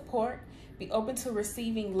accept support. Be open to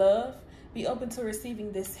receiving love. Be open to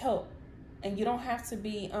receiving this help. And you don't have to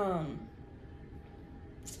be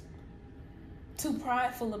too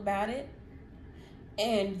prideful about it.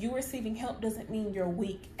 And you receiving help doesn't mean you're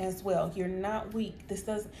weak as well. You're not weak.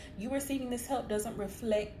 You receiving this help doesn't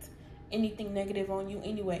reflect anything negative on you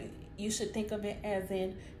anyway. You should think of it as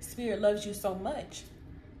in Spirit loves you so much,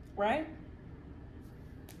 right?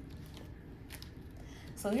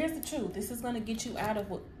 So here's the truth. This is going to get you out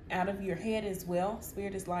of your head as well.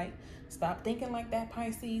 Spirit is like, stop thinking like that,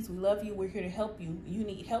 Pisces. We love you. We're here to help you. You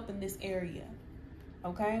need help in this area,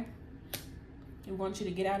 okay? We want you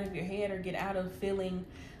to get out of your head, or get out of feeling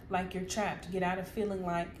like you're trapped. Get out of feeling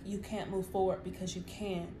like you can't move forward, because you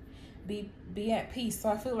can. Be at peace. So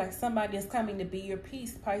I feel like somebody is coming to be your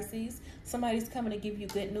peace, Pisces. Somebody's coming to give you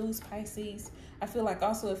good news, Pisces. I feel like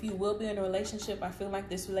also, if you will be in a relationship, I feel like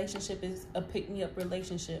this relationship is a pick-me-up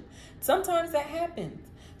relationship. Sometimes that happens.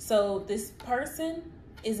 So this person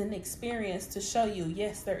is an experience to show you,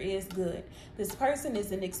 yes, there is good. This person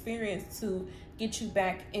is an experience to get you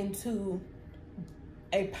back into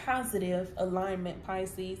a positive alignment,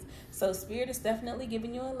 Pisces. So Spirit is definitely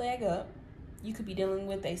giving you a leg up. You could be dealing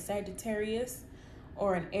with a Sagittarius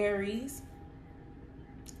or an Aries.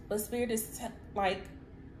 But Spirit is like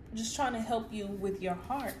just trying to help you with your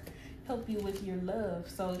heart, help you with your love.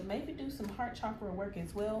 So maybe do some heart chakra work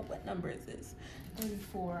as well. What number is this?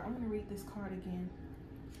 34. I'm going to read this card again.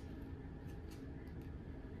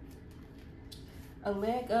 A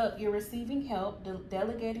leg up, you're receiving help,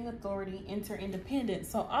 delegating authority, enter independence.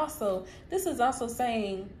 So also, this is also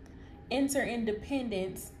saying enter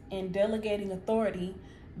independence and delegating authority,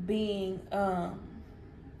 being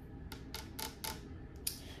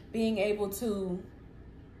able to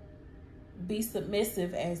be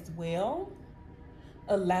submissive as well,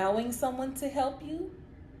 allowing someone to help you,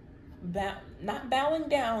 not bowing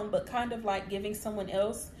down, but kind of like giving someone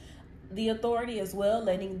else the authority as well,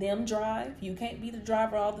 letting them drive. You can't be the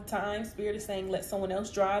driver all the time. Spirit is saying let someone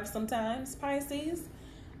else drive sometimes, Pisces.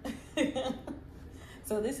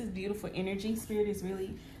 So this is beautiful energy. Spirit is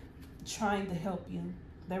really trying to help you.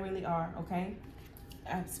 They really are, okay?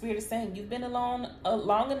 Spirit is saying you've been alone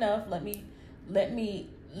long enough.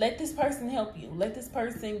 Let this person help you. Let this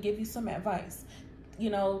person give you some advice. You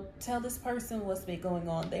know, tell this person what's been going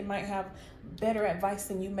on. They might have better advice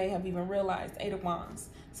than you may have even realized. 8 of Wands.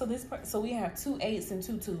 So we have 2 8s and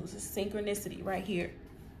 2 2s. It's synchronicity right here.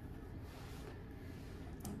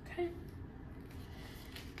 Okay.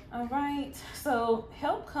 All right. So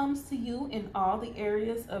help comes to you in all the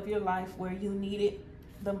areas of your life where you need it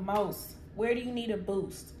the most. Where do you need a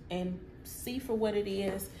boost? And see for what it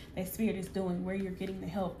is that Spirit is doing, where you're getting the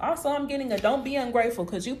help. Also, I'm getting a don't be ungrateful,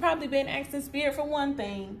 because you've probably been asking Spirit for one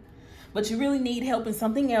thing, but you really need help in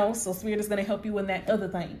something else. So Spirit is going to help you in that other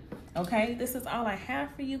thing. Okay, this is all I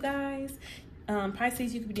have for you guys.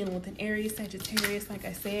 Pisces, you could be dealing with an Aries, Sagittarius, like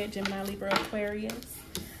I said, Gemini, Libra, Aquarius.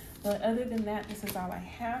 But other than that, this is all I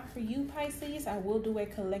have for you, Pisces. I will do a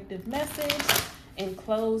collective message and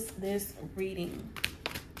close this reading.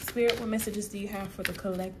 Spirit, what messages do you have for the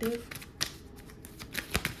collective?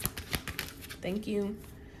 Thank you.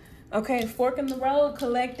 Okay, fork in the road,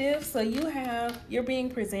 collective. So you're being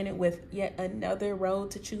presented with yet another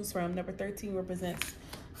road to choose from. Number 13 represents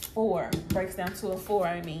 4. Breaks down to a 4,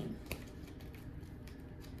 I mean.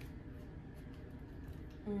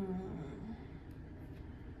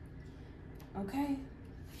 Okay.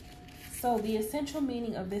 So the essential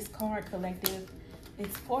meaning of this card, collective,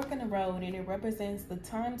 it's fork in the road, and it represents the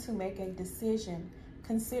time to make a decision,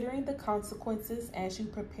 considering the consequences as you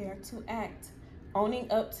prepare to act,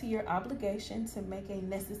 owning up to your obligation to make a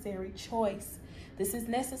necessary choice. This is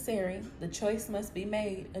necessary. The choice must be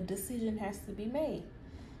made. A decision has to be made.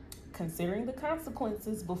 Considering the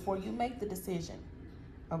consequences before you make the decision.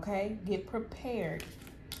 Okay? Get prepared.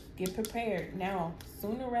 Get prepared now,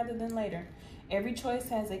 sooner rather than later. Every choice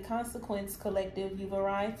has a consequence, collective. You've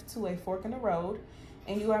arrived to a fork in the road,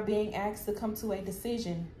 and you are being asked to come to a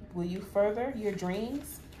decision. Will you further your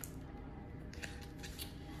dreams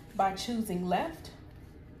by choosing left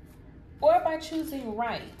or by choosing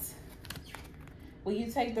right? Will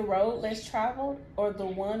you take the road less traveled or the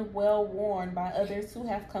one well worn by others who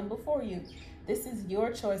have come before you? This is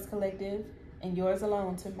your choice, collective, and yours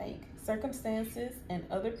alone to make. Circumstances and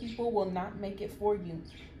other people will not make it for you.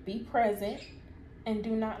 Be present and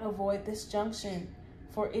do not avoid this junction,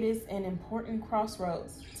 for it is an important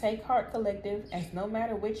crossroads. Take heart, collective, as no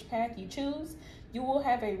matter which path you choose, you will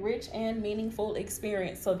have a rich and meaningful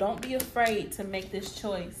experience. So don't be afraid to make this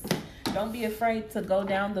choice. Don't be afraid to go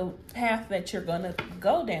down the path that you're going to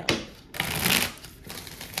go down.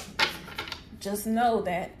 Just know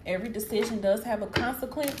that every decision does have a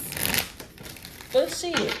consequence. But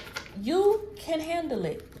shit, you can handle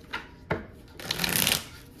it.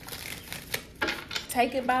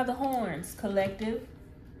 Take it by the horns, collective.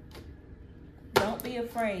 Don't be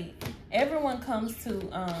afraid. Everyone comes to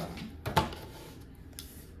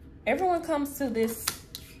this,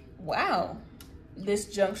 wow, this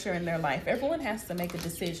juncture in their life. Everyone has to make a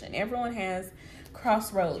decision. Everyone has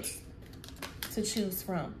crossroads to choose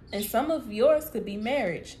from. And some of yours could be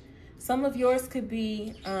marriage. Some of yours could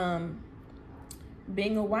be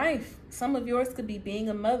being a wife. Some of yours could be being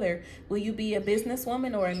a mother. Will you be a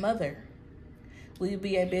businesswoman or a mother? Will you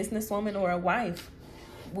be a businesswoman or a wife?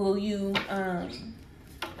 Will you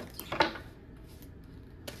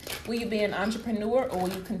be an entrepreneur, or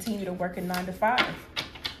will you continue to work a 9-to-5?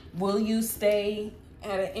 Will you stay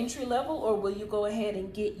at an entry level, or will you go ahead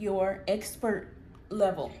and get your expert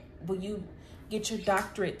level? Will you get your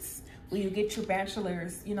doctorates? Will you get your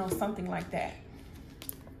bachelor's? You know, something like that.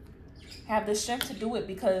 Have the strength to do it,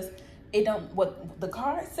 because it don't, what the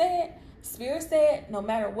card said, Spirit said, no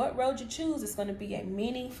matter what road you choose, it's going to be a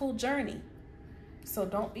meaningful journey. So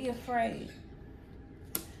don't be afraid.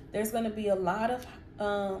 There's going to be a lot of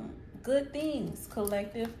good things,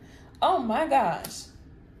 collective. Oh my gosh.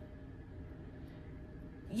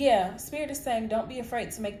 Yeah, Spirit is saying don't be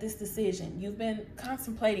afraid to make this decision. You've been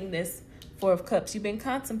contemplating this, Four of Cups. You've been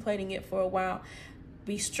contemplating it for a while.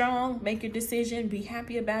 Be strong, make your decision, be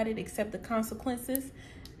happy about it, accept the consequences,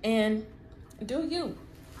 and do you.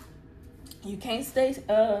 You can't stay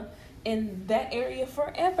in that area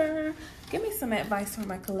forever. Give me some advice for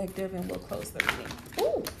my collective and we'll close the reading.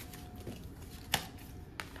 Ooh.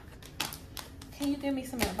 Can you give me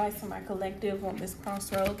some advice for my collective on this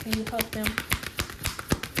crossroad? Can you help them?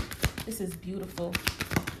 This is beautiful.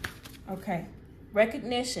 Okay.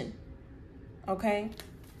 Recognition. Okay.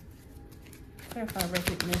 Clarify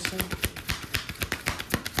recognition.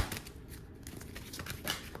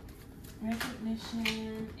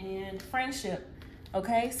 Recognition and friendship.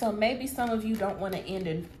 Okay, so maybe some of you don't want to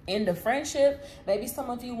end a friendship. Maybe some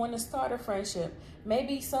of you want to start a friendship.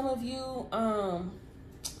 Maybe some of you are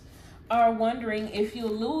wondering if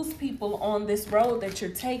you'll lose people on this road that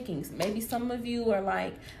you're taking. Maybe some of you are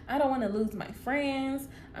like, I don't want to lose my friends.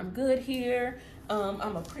 I'm good here.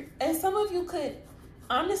 And some of you could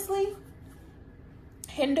honestly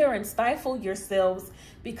hinder and stifle yourselves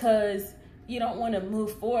because you don't want to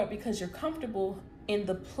move forward because you're comfortable in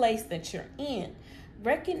the place that you're in.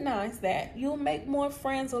 Recognize that you'll make more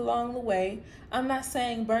friends along the way. I'm not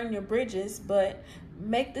saying burn your bridges, but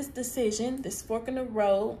make this decision, this fork in the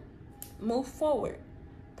road, move forward.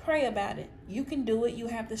 Pray about it. You can do it. You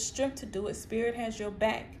have the strength to do it. Spirit has your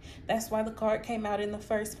back. That's why the card came out in the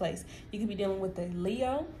first place. You could be dealing with a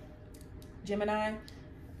Leo, Gemini,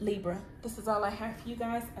 Libra. This is all I have for you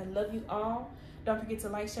guys. I love you all. Don't forget to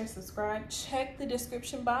like, share, subscribe. Check the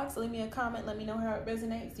description box. Leave me a comment. Let me know how it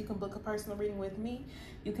resonates. You can book a personal reading with me.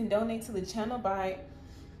 You can donate to the channel by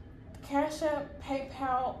Cash App,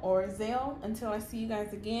 PayPal, or Zelle. Until I see you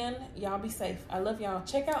guys again, y'all be safe. I love y'all.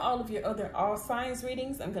 Check out all of your other all signs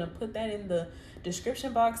readings. I'm going to put that in the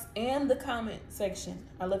description box and the comment section.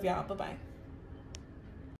 I love y'all. Bye-bye.